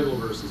some Bible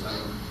verses, I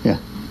don't know. Yeah.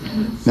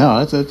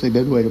 No, that's a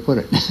good way to put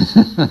it.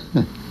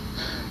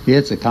 Yeah,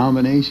 it's a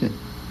combination.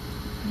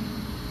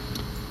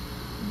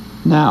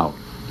 Now,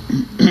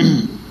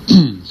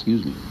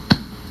 excuse me.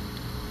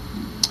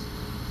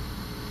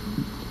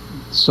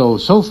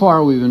 So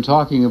far we've been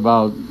talking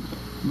about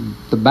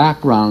the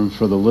background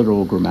for the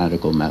literal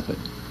grammatical method.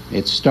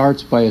 It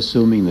starts by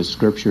assuming that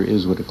Scripture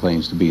is what it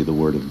claims to be, the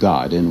Word of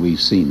God, and we've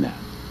seen that.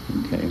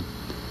 Okay.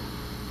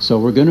 So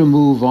we're going to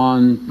move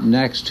on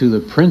next to the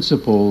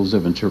principles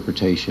of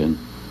interpretation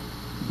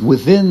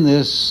within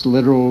this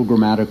literal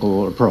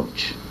grammatical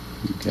approach.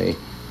 Okay.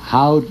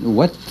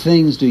 What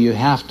things do you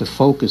have to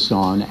focus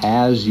on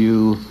as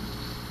you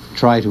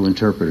try to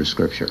interpret a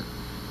Scripture?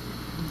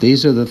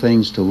 These are the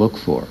things to look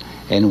for.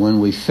 And when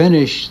we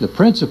finish the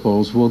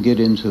principles, we'll get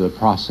into the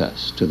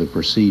process, to the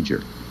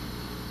procedure.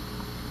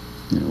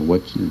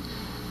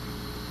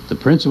 The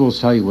principles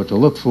tell you what to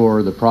look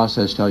for, the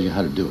process tells you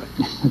how to do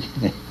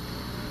it.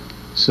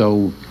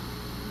 So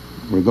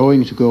we're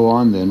going to go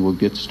on then. We'll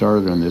get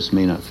started on this.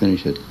 May not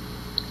finish it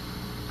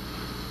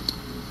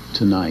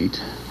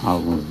tonight.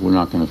 We're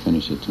not going to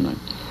finish it tonight.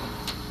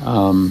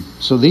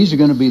 So these are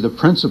going to be the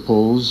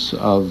principles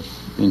of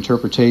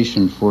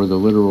interpretation for the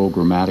literal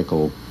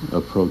grammatical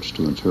approach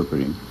to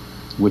interpreting,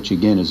 which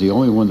again is the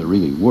only one that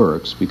really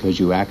works because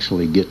you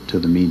actually get to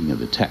the meaning of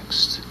the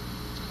text.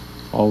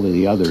 All of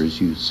the others,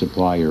 you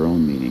supply your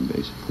own meaning,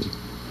 basically.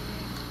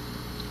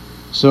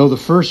 So the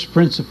first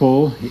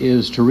principle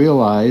is to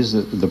realize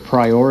that the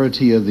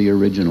priority of the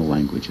original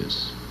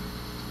languages.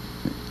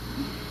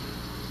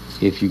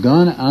 If you're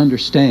going to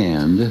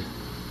understand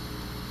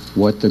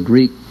what the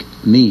Greek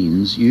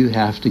means, you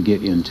have to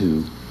get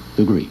into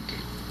the Greek.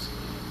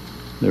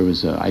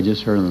 I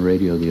just heard on the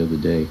radio the other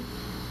day,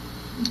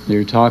 they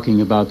were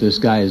talking about this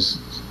guy's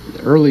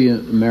early in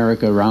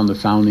America, around the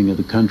founding of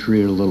the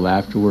country or a little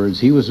afterwards.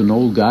 He was an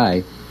old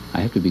guy.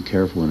 I have to be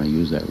careful when I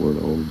use that word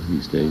old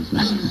these days.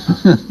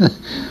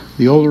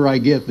 The older I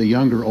get, the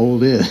younger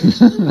old is.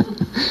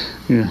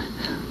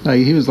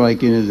 He was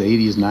like in his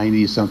 80s,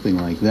 90s, something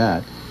like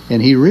that.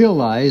 And he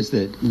realized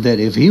that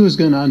if he was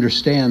going to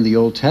understand the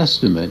Old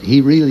Testament, he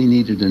really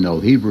needed to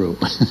know Hebrew.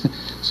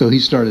 So he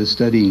started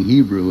studying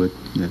Hebrew at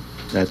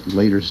that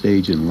later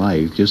stage in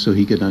life, just so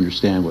he could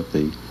understand what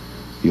the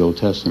Old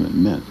Testament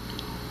meant.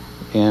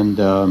 And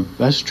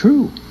that's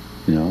true.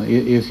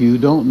 If you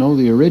don't know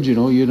the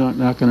original, you're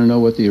not going to know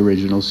what the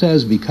original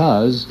says,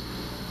 because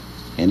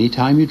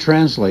anytime you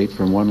translate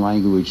from one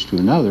language to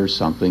another,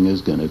 something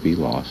is going to be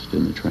lost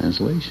in the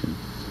translation.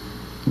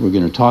 We're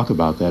going to talk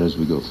about that as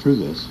we go through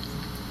this.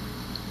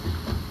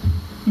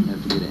 I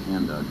have to get a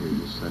handout here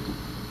just a second.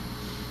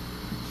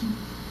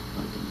 If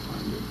I can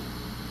find it.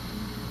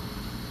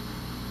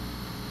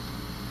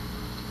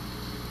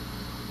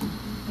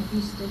 Have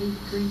you studied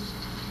Greek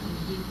and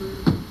Hebrew?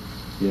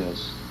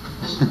 Yes.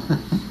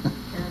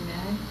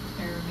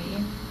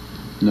 Aramaic?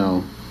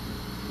 No,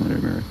 not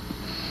Aramaic.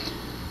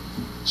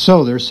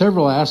 So there are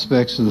several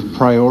aspects of the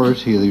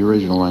priority of the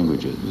original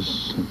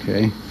languages.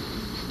 Okay.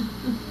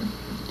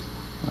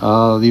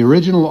 The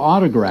original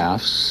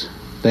autographs,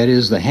 that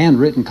is, the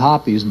handwritten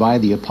copies by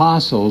the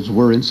apostles,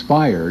 were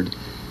inspired.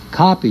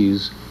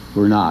 Copies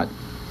were not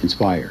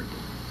inspired.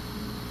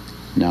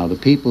 Now, the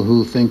people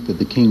who think that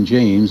the King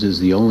James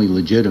is the only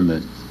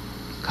legitimate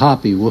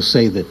copy will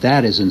say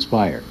that is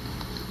inspired.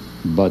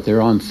 But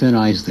they're on thin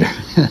ice there.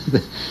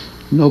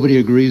 Nobody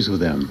agrees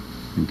with them.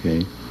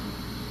 Okay?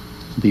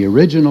 The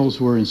originals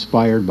were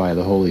inspired by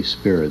the Holy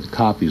Spirit. The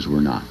copies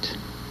were not.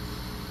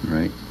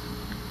 Right?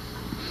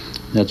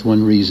 That's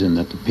one reason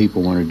that the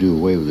people want to do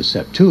away with the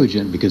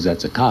Septuagint, because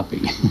that's a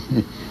copy.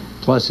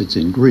 Plus it's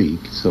in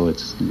Greek, so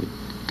it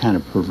kind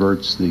of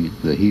perverts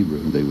the Hebrew,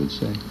 they would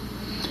say.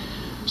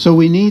 So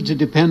we need to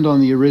depend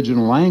on the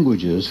original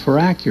languages for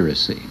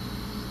accuracy.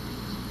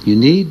 You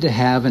need to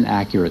have an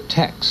accurate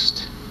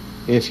text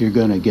if you're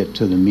going to get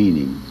to the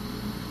meaning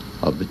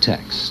of the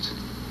text.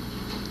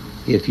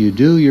 If you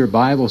do your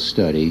Bible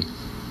study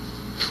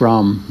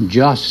from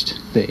just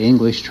the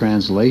English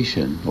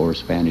translation or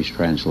Spanish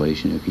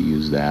translation, if you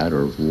use that,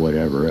 or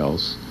whatever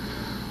else,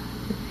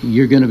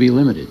 you're going to be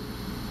limited.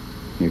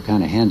 You're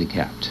kind of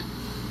handicapped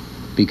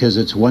because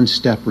it's one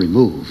step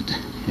removed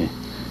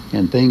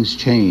and things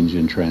change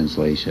in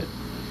translation.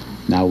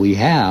 Now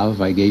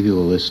I gave you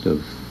a list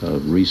of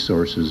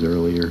resources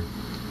earlier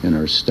in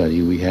our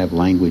study. We have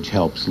language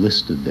helps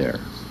listed there,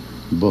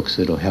 books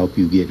that'll help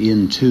you get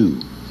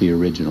into the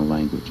original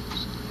languages.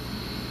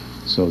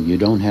 So you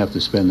don't have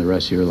to spend the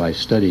rest of your life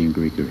studying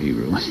Greek or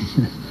Hebrew.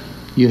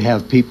 You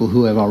have people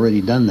who have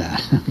already done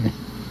that.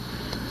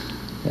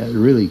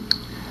 Really,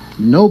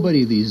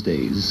 nobody these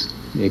days,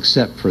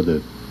 except for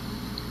the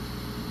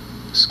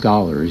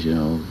scholars,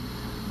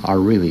 are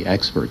really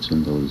experts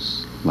in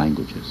those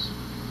languages.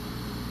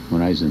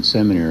 When I was in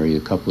seminary,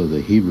 a couple of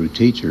the Hebrew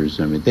teachers,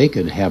 they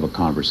could have a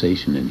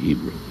conversation in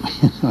Hebrew.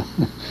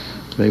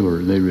 They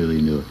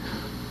really knew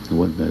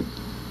it.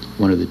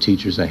 One of the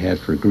teachers I had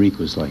for Greek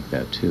was like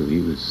that too. He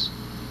was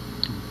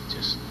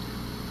just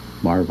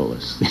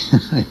marvelous.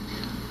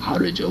 How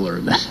did you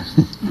learn that?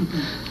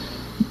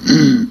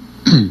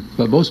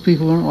 But most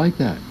people aren't like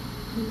that.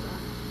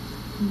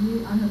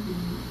 Me, I have been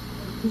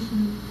a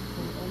Christian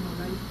for all my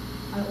life.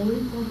 I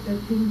always thought that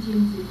King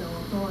James is the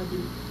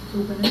authority. So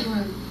whenever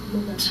I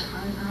look at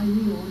I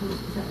read all those,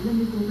 it's like, let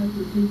me go back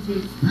to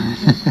pages.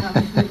 How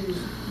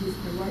is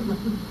the right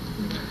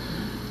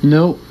one.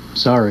 No,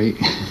 sorry.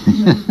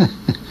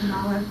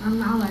 Now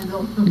I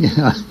know.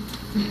 Yeah.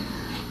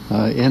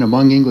 And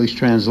among English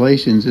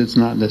translations, it's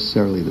not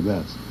necessarily the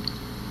best.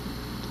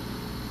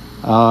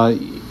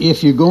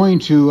 If you're going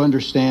to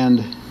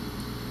understand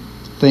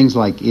things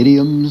like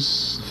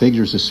idioms,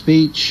 figures of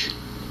speech,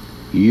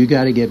 you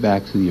got to get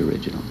back to the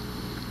original.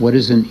 What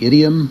is an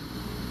idiom?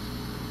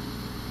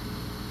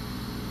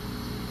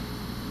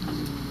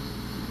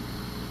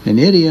 An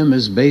idiom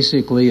is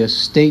basically a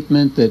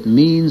statement that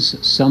means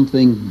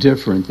something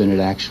different than it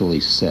actually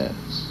says.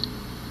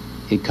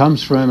 It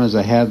comes from, as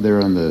I have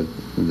there on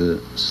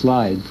the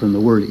slide, from the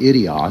word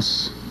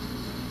idios,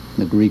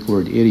 the Greek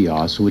word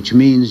idios, which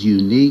means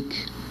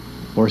unique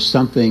or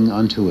something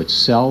unto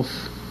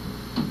itself.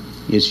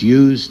 It's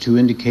used to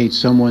indicate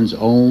someone's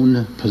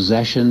own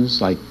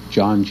possessions, like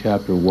John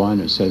chapter 1,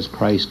 it says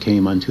Christ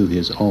came unto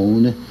his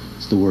own.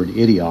 It's the word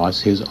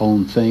idios, his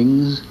own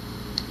things.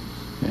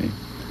 Okay.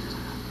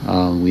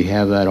 We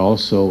have that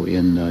also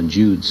in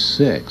Jude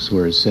 6,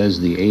 where it says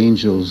the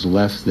angels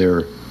left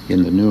their,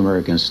 in the New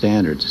American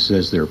Standards, it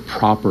says their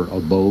proper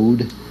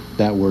abode.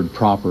 That word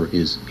proper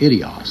is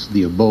idios,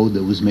 the abode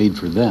that was made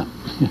for them,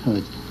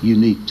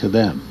 unique to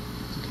them.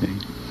 Okay.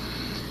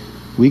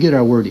 We get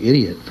our word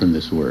idiot from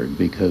this word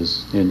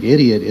because an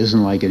idiot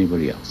isn't like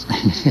anybody else.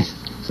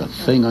 It's a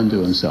thing unto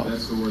himself.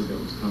 That's the word that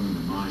was coming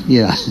to mind.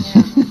 Yeah.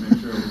 Make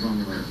sure it was on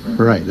the right track.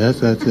 Right,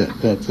 that's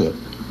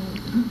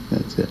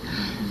it.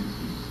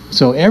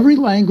 So every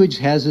language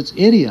has its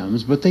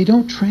idioms, but they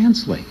don't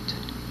translate.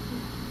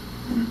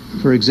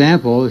 For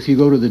example, if you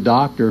go to the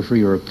doctor for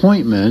your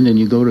appointment and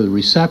you go to the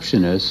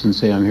receptionist and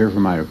say, I'm here for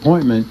my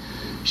appointment,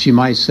 she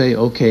might say,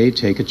 okay,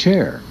 take a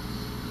chair.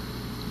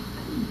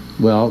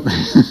 Well,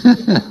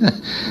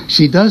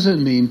 she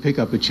doesn't mean pick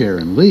up a chair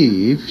and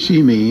leave.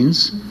 She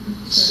means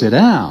sit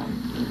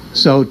down.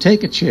 So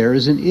take a chair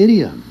is an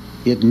idiom.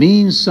 It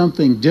means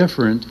something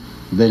different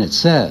than it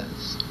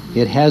says.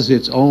 It has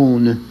its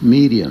own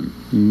meaning,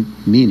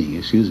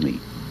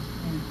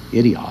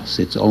 idios,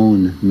 its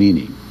own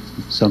meaning,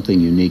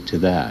 something unique to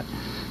that.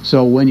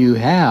 So when you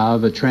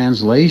have a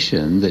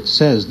translation that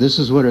says this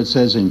is what it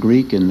says in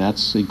Greek and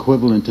that's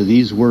equivalent to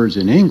these words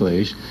in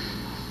English,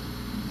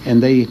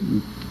 and they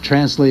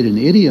translate an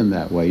idiom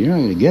that way, you're not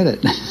going to get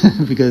it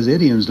because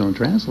idioms don't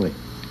translate.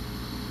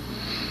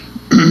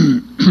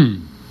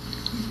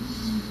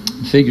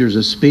 Figures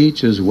of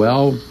speech as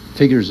well.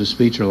 Figures of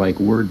speech are like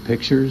word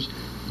pictures.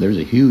 There's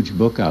a huge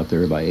book out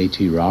there by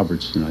A.T.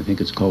 Robertson. I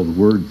think it's called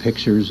Word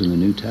Pictures in the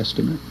New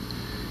Testament.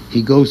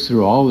 He goes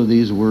through all of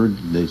these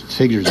the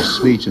figures of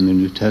speech in the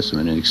New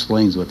Testament and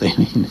explains what they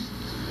mean.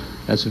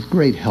 That's a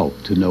great help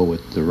to know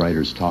what the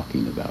writer's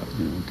talking about,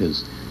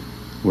 because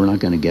we're not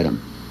going to get them.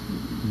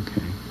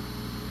 Okay.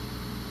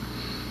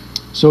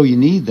 So you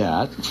need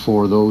that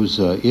for those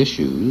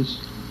issues.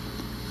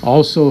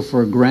 Also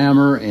for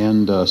grammar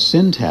and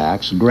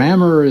syntax.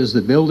 Grammar is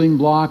the building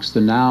blocks,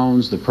 the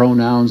nouns, the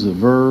pronouns, the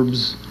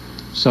verbs,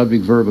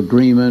 subject-verb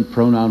agreement,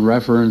 pronoun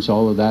reference,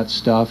 all of that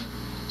stuff.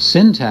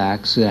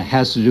 Syntax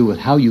has to do with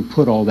how you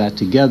put all that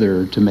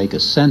together to make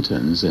a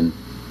sentence and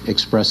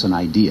express an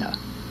idea.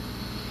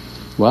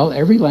 Well,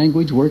 every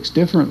language works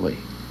differently.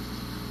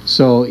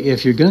 So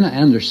if you're going to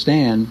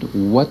understand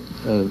what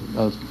a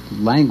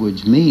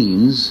language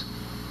means,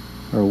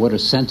 or what a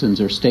sentence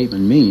or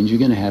statement means, you're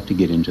going to have to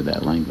get into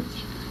that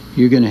language.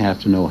 You're going to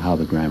have to know how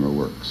the grammar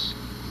works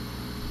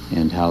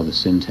and how the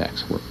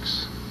syntax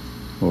works,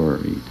 or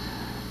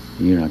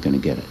you're not going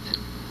to get it.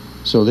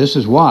 So this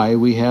is why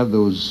we have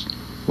those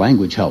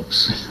language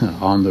helps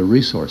on the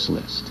resource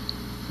list,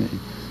 okay?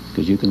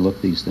 Because you can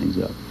look these things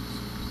up.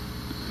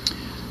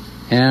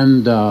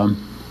 And I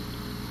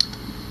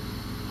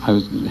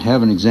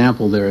have an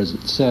example there, as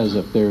it says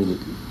up there,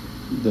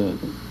 the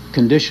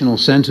conditional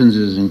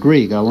sentences in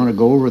Greek. I want to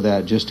go over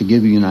that just to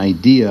give you an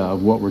idea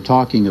of what we're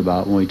talking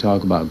about when we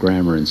talk about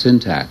grammar and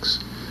syntax.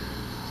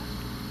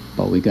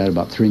 But we got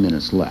about 3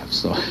 minutes left,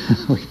 so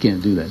we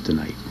can't do that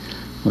tonight.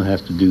 We'll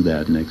have to do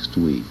that next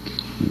week.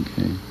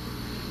 Okay.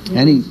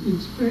 Well, in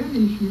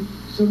Spanish,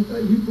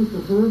 sometimes you put the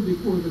verb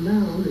before the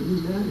noun,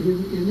 and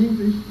in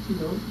English,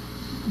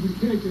 you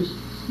can't just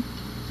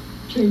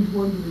change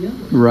one to the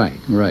other.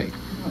 Right.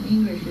 Well,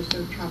 English is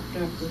so chopped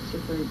up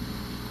with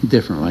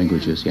Different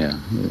languages, yeah.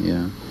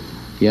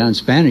 In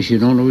Spanish, you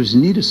don't always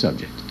need a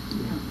subject.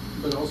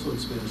 But also in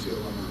Spanish, you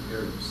have a lot more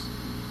imperatives.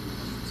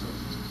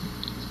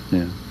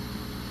 Yeah.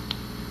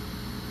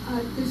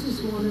 This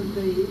is one of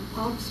the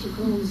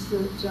obstacles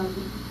that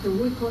the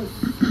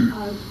Wycliffe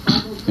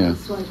Bible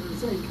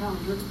translators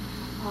encountered.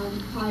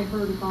 I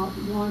heard about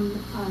one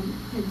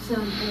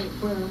example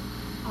where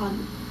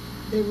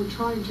they were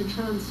trying to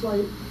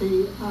translate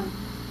the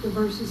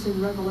verses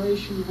in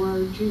Revelation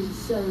where Jesus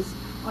says,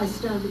 I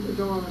stand at the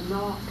door and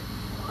knock.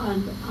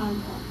 And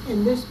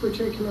in this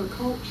particular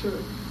culture,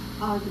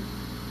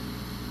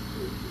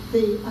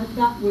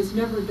 that was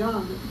never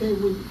done. They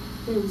would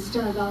they would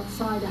stand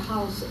outside a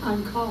house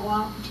and call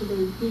out to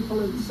the people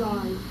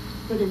inside.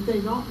 But if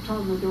they knocked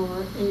on the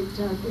door, it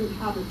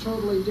had a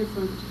totally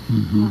different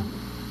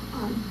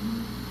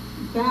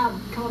bad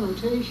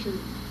connotation.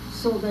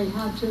 So they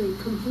had to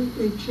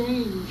completely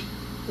change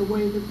the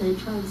way that they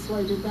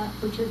translated that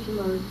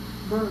particular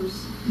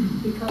verse,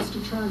 because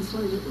to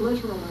translate it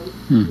literally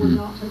would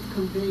not have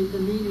conveyed the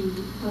meaning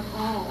at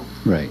all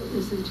Right. that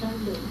was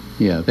intended.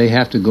 Yeah, they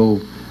have to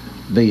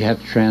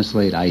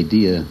translate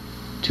idea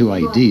to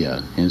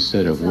idea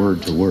instead of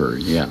word to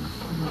word, yeah.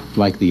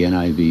 Like the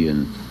NIV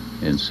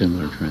and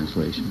similar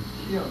translations.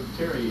 You know,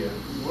 Terry,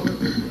 one of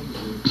the things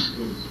that has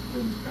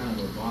been kind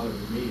of a bother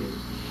to me is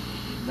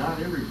not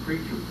every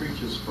preacher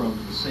preaches from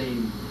the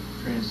same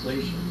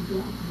translation.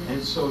 Yeah.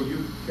 And so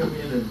you come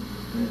in and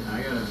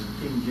I got a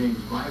King James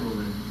Bible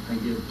and I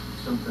get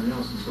something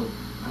else, and so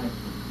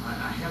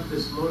I have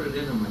this loaded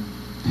into my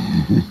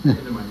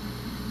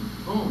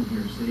phone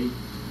here, see?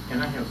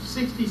 And I have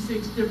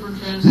 66 different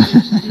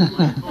translations in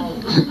my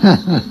phone.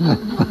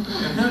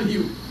 And how do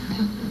you...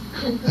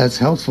 That's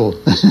helpful.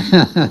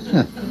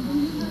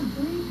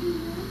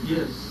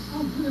 Yes.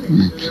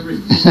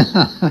 Everything.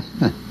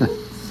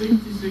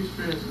 66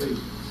 translations.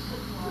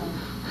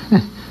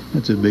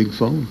 That's a big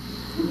phone.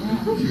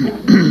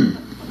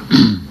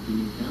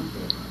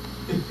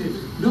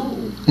 No.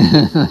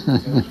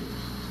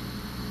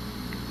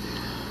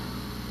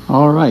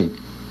 All right.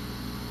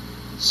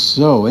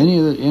 So,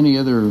 any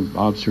other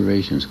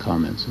observations,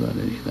 comments about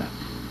any of that?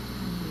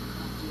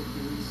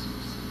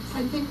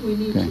 I think we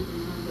need Okay. to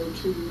remember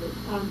too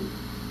that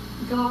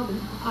God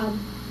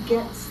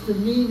gets the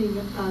meaning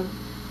of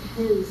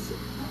His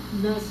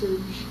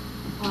message.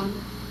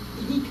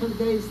 He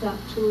conveys that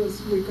to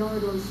us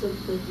regardless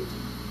of the.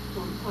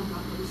 Well, I'm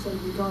not going to say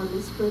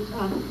regardless, but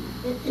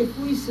if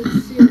we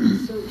sincerely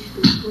search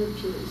the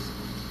scriptures,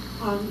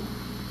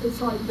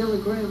 it's like Billy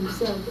Graham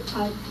said.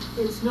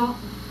 It's not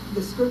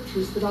the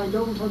scriptures that I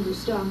don't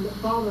understand that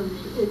bother me.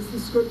 It's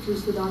the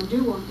scriptures that I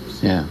do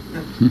understand.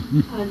 Yeah.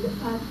 And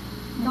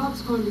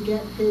God's going to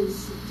get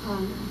His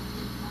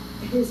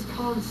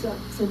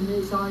concepts and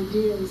His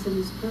ideas and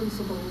His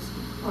principles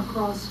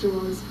across to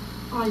us.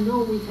 I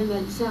know we can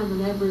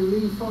examine every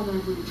leaf on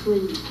every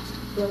tree,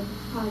 but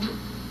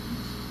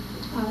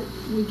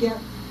we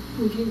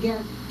can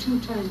get too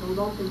tangled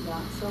up in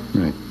that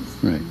sometimes.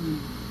 Right.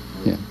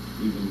 Yeah.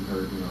 Even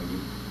heard, you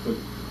put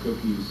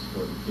cookies for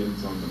the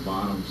kids on the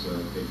bottom so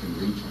that they can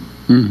reach them.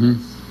 Mm-hmm.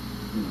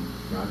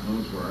 God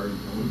knows where our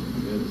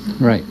intelligence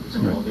is. Right. So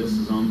all this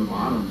is on the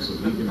bottom so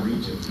we can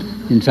reach it.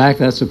 In fact,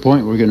 that's the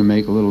point we're going to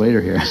make a little later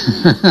here.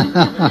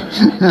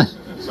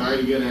 Sorry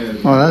to get ahead of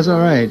you. Oh, that's all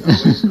right. I'll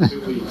wait for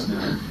 2 weeks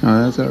now.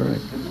 Oh, that's all right.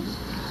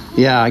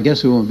 Yeah, I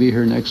guess we won't be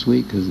here next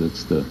week because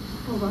it's the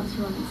Oh, that's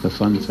right.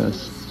 Fun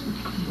Fest.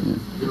 Yeah.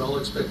 You're all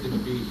expected to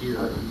be here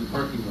in the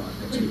parking lot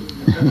next week.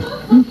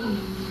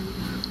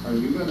 Are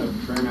you going to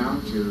print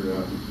out your,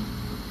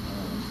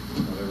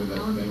 whatever that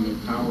thing is,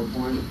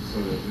 PowerPoint,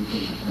 so that we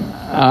can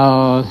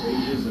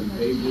pages and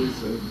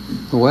pages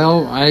of...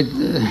 Well, I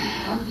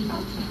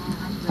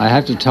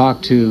have to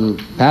talk to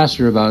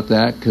Pastor about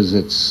that because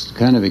it's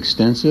kind of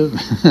extensive.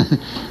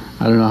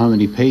 I don't know how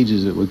many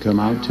pages it would come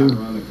out to.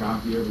 Run a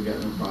copy of it,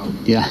 got no problem.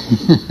 Yeah.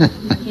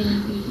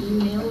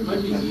 It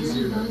might be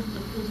easier to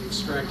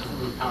extract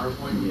from a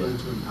PowerPoint and put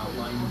into an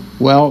outline.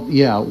 Well,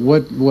 yeah.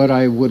 What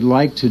I would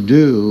like to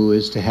do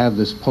is to have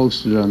this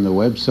posted on the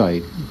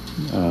website,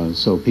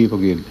 so people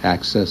can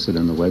access it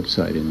on the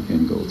website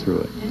and go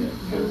through it. Yeah,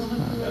 because,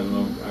 I don't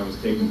know, I was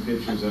taking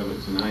pictures of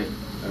it tonight.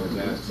 I was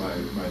asked by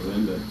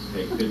Linda to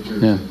take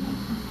pictures Yeah. and,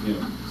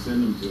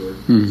 send them to her.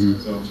 Mhm.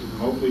 So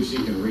hopefully she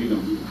can read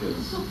them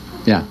because...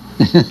 Yeah,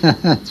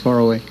 it's far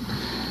away.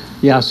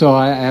 Yeah, so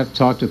I have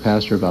talked to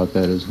Pastor about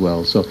that as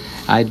well. So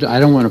I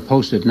don't want to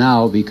post it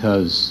now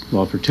because,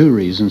 well, for two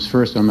reasons.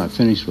 First, I'm not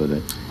finished with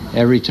it.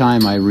 Every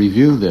time I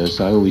review this,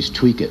 I always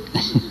tweak it.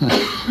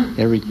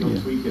 You'll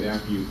tweak it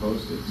after you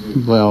post it, too.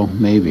 Well,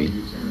 maybe.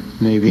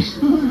 Maybe.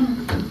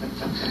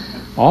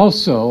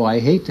 Also, I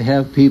hate to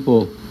have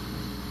people...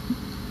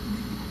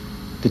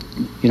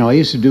 I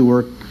used to do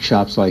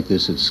workshops like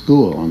this at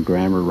school on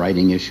grammar,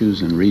 writing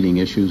issues, and reading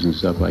issues and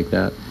stuff like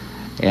that.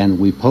 And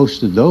we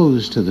posted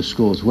those to the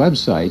school's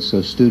website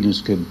so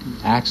students could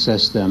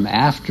access them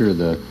after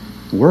the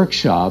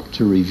workshop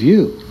to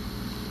review.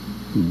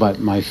 But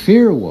my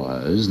fear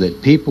was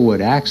that people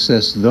would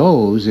access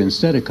those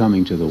instead of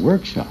coming to the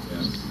workshop.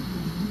 Yes.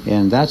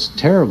 And that's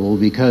terrible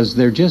because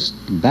they're just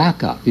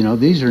backup.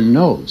 These are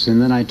notes, and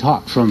then I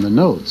talk from the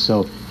notes.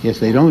 So if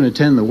they don't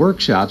attend the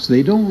workshops,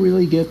 they don't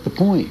really get the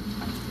point.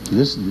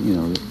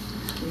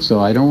 So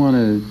I don't want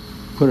to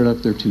put it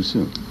up there too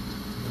soon.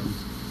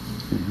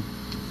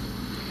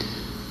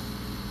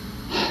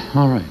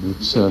 All right,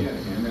 let's. You had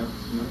a handout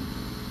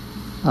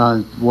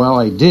tonight? Well,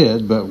 I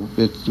did, but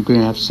we're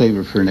going to have to save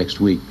it for next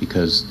week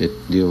because it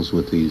deals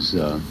with these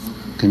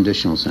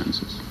conditional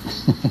sentences.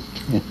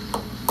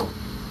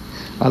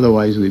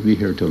 Otherwise, we'd be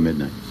here till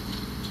midnight.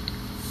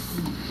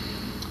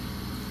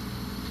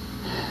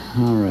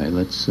 All right,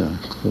 let's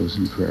close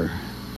in prayer.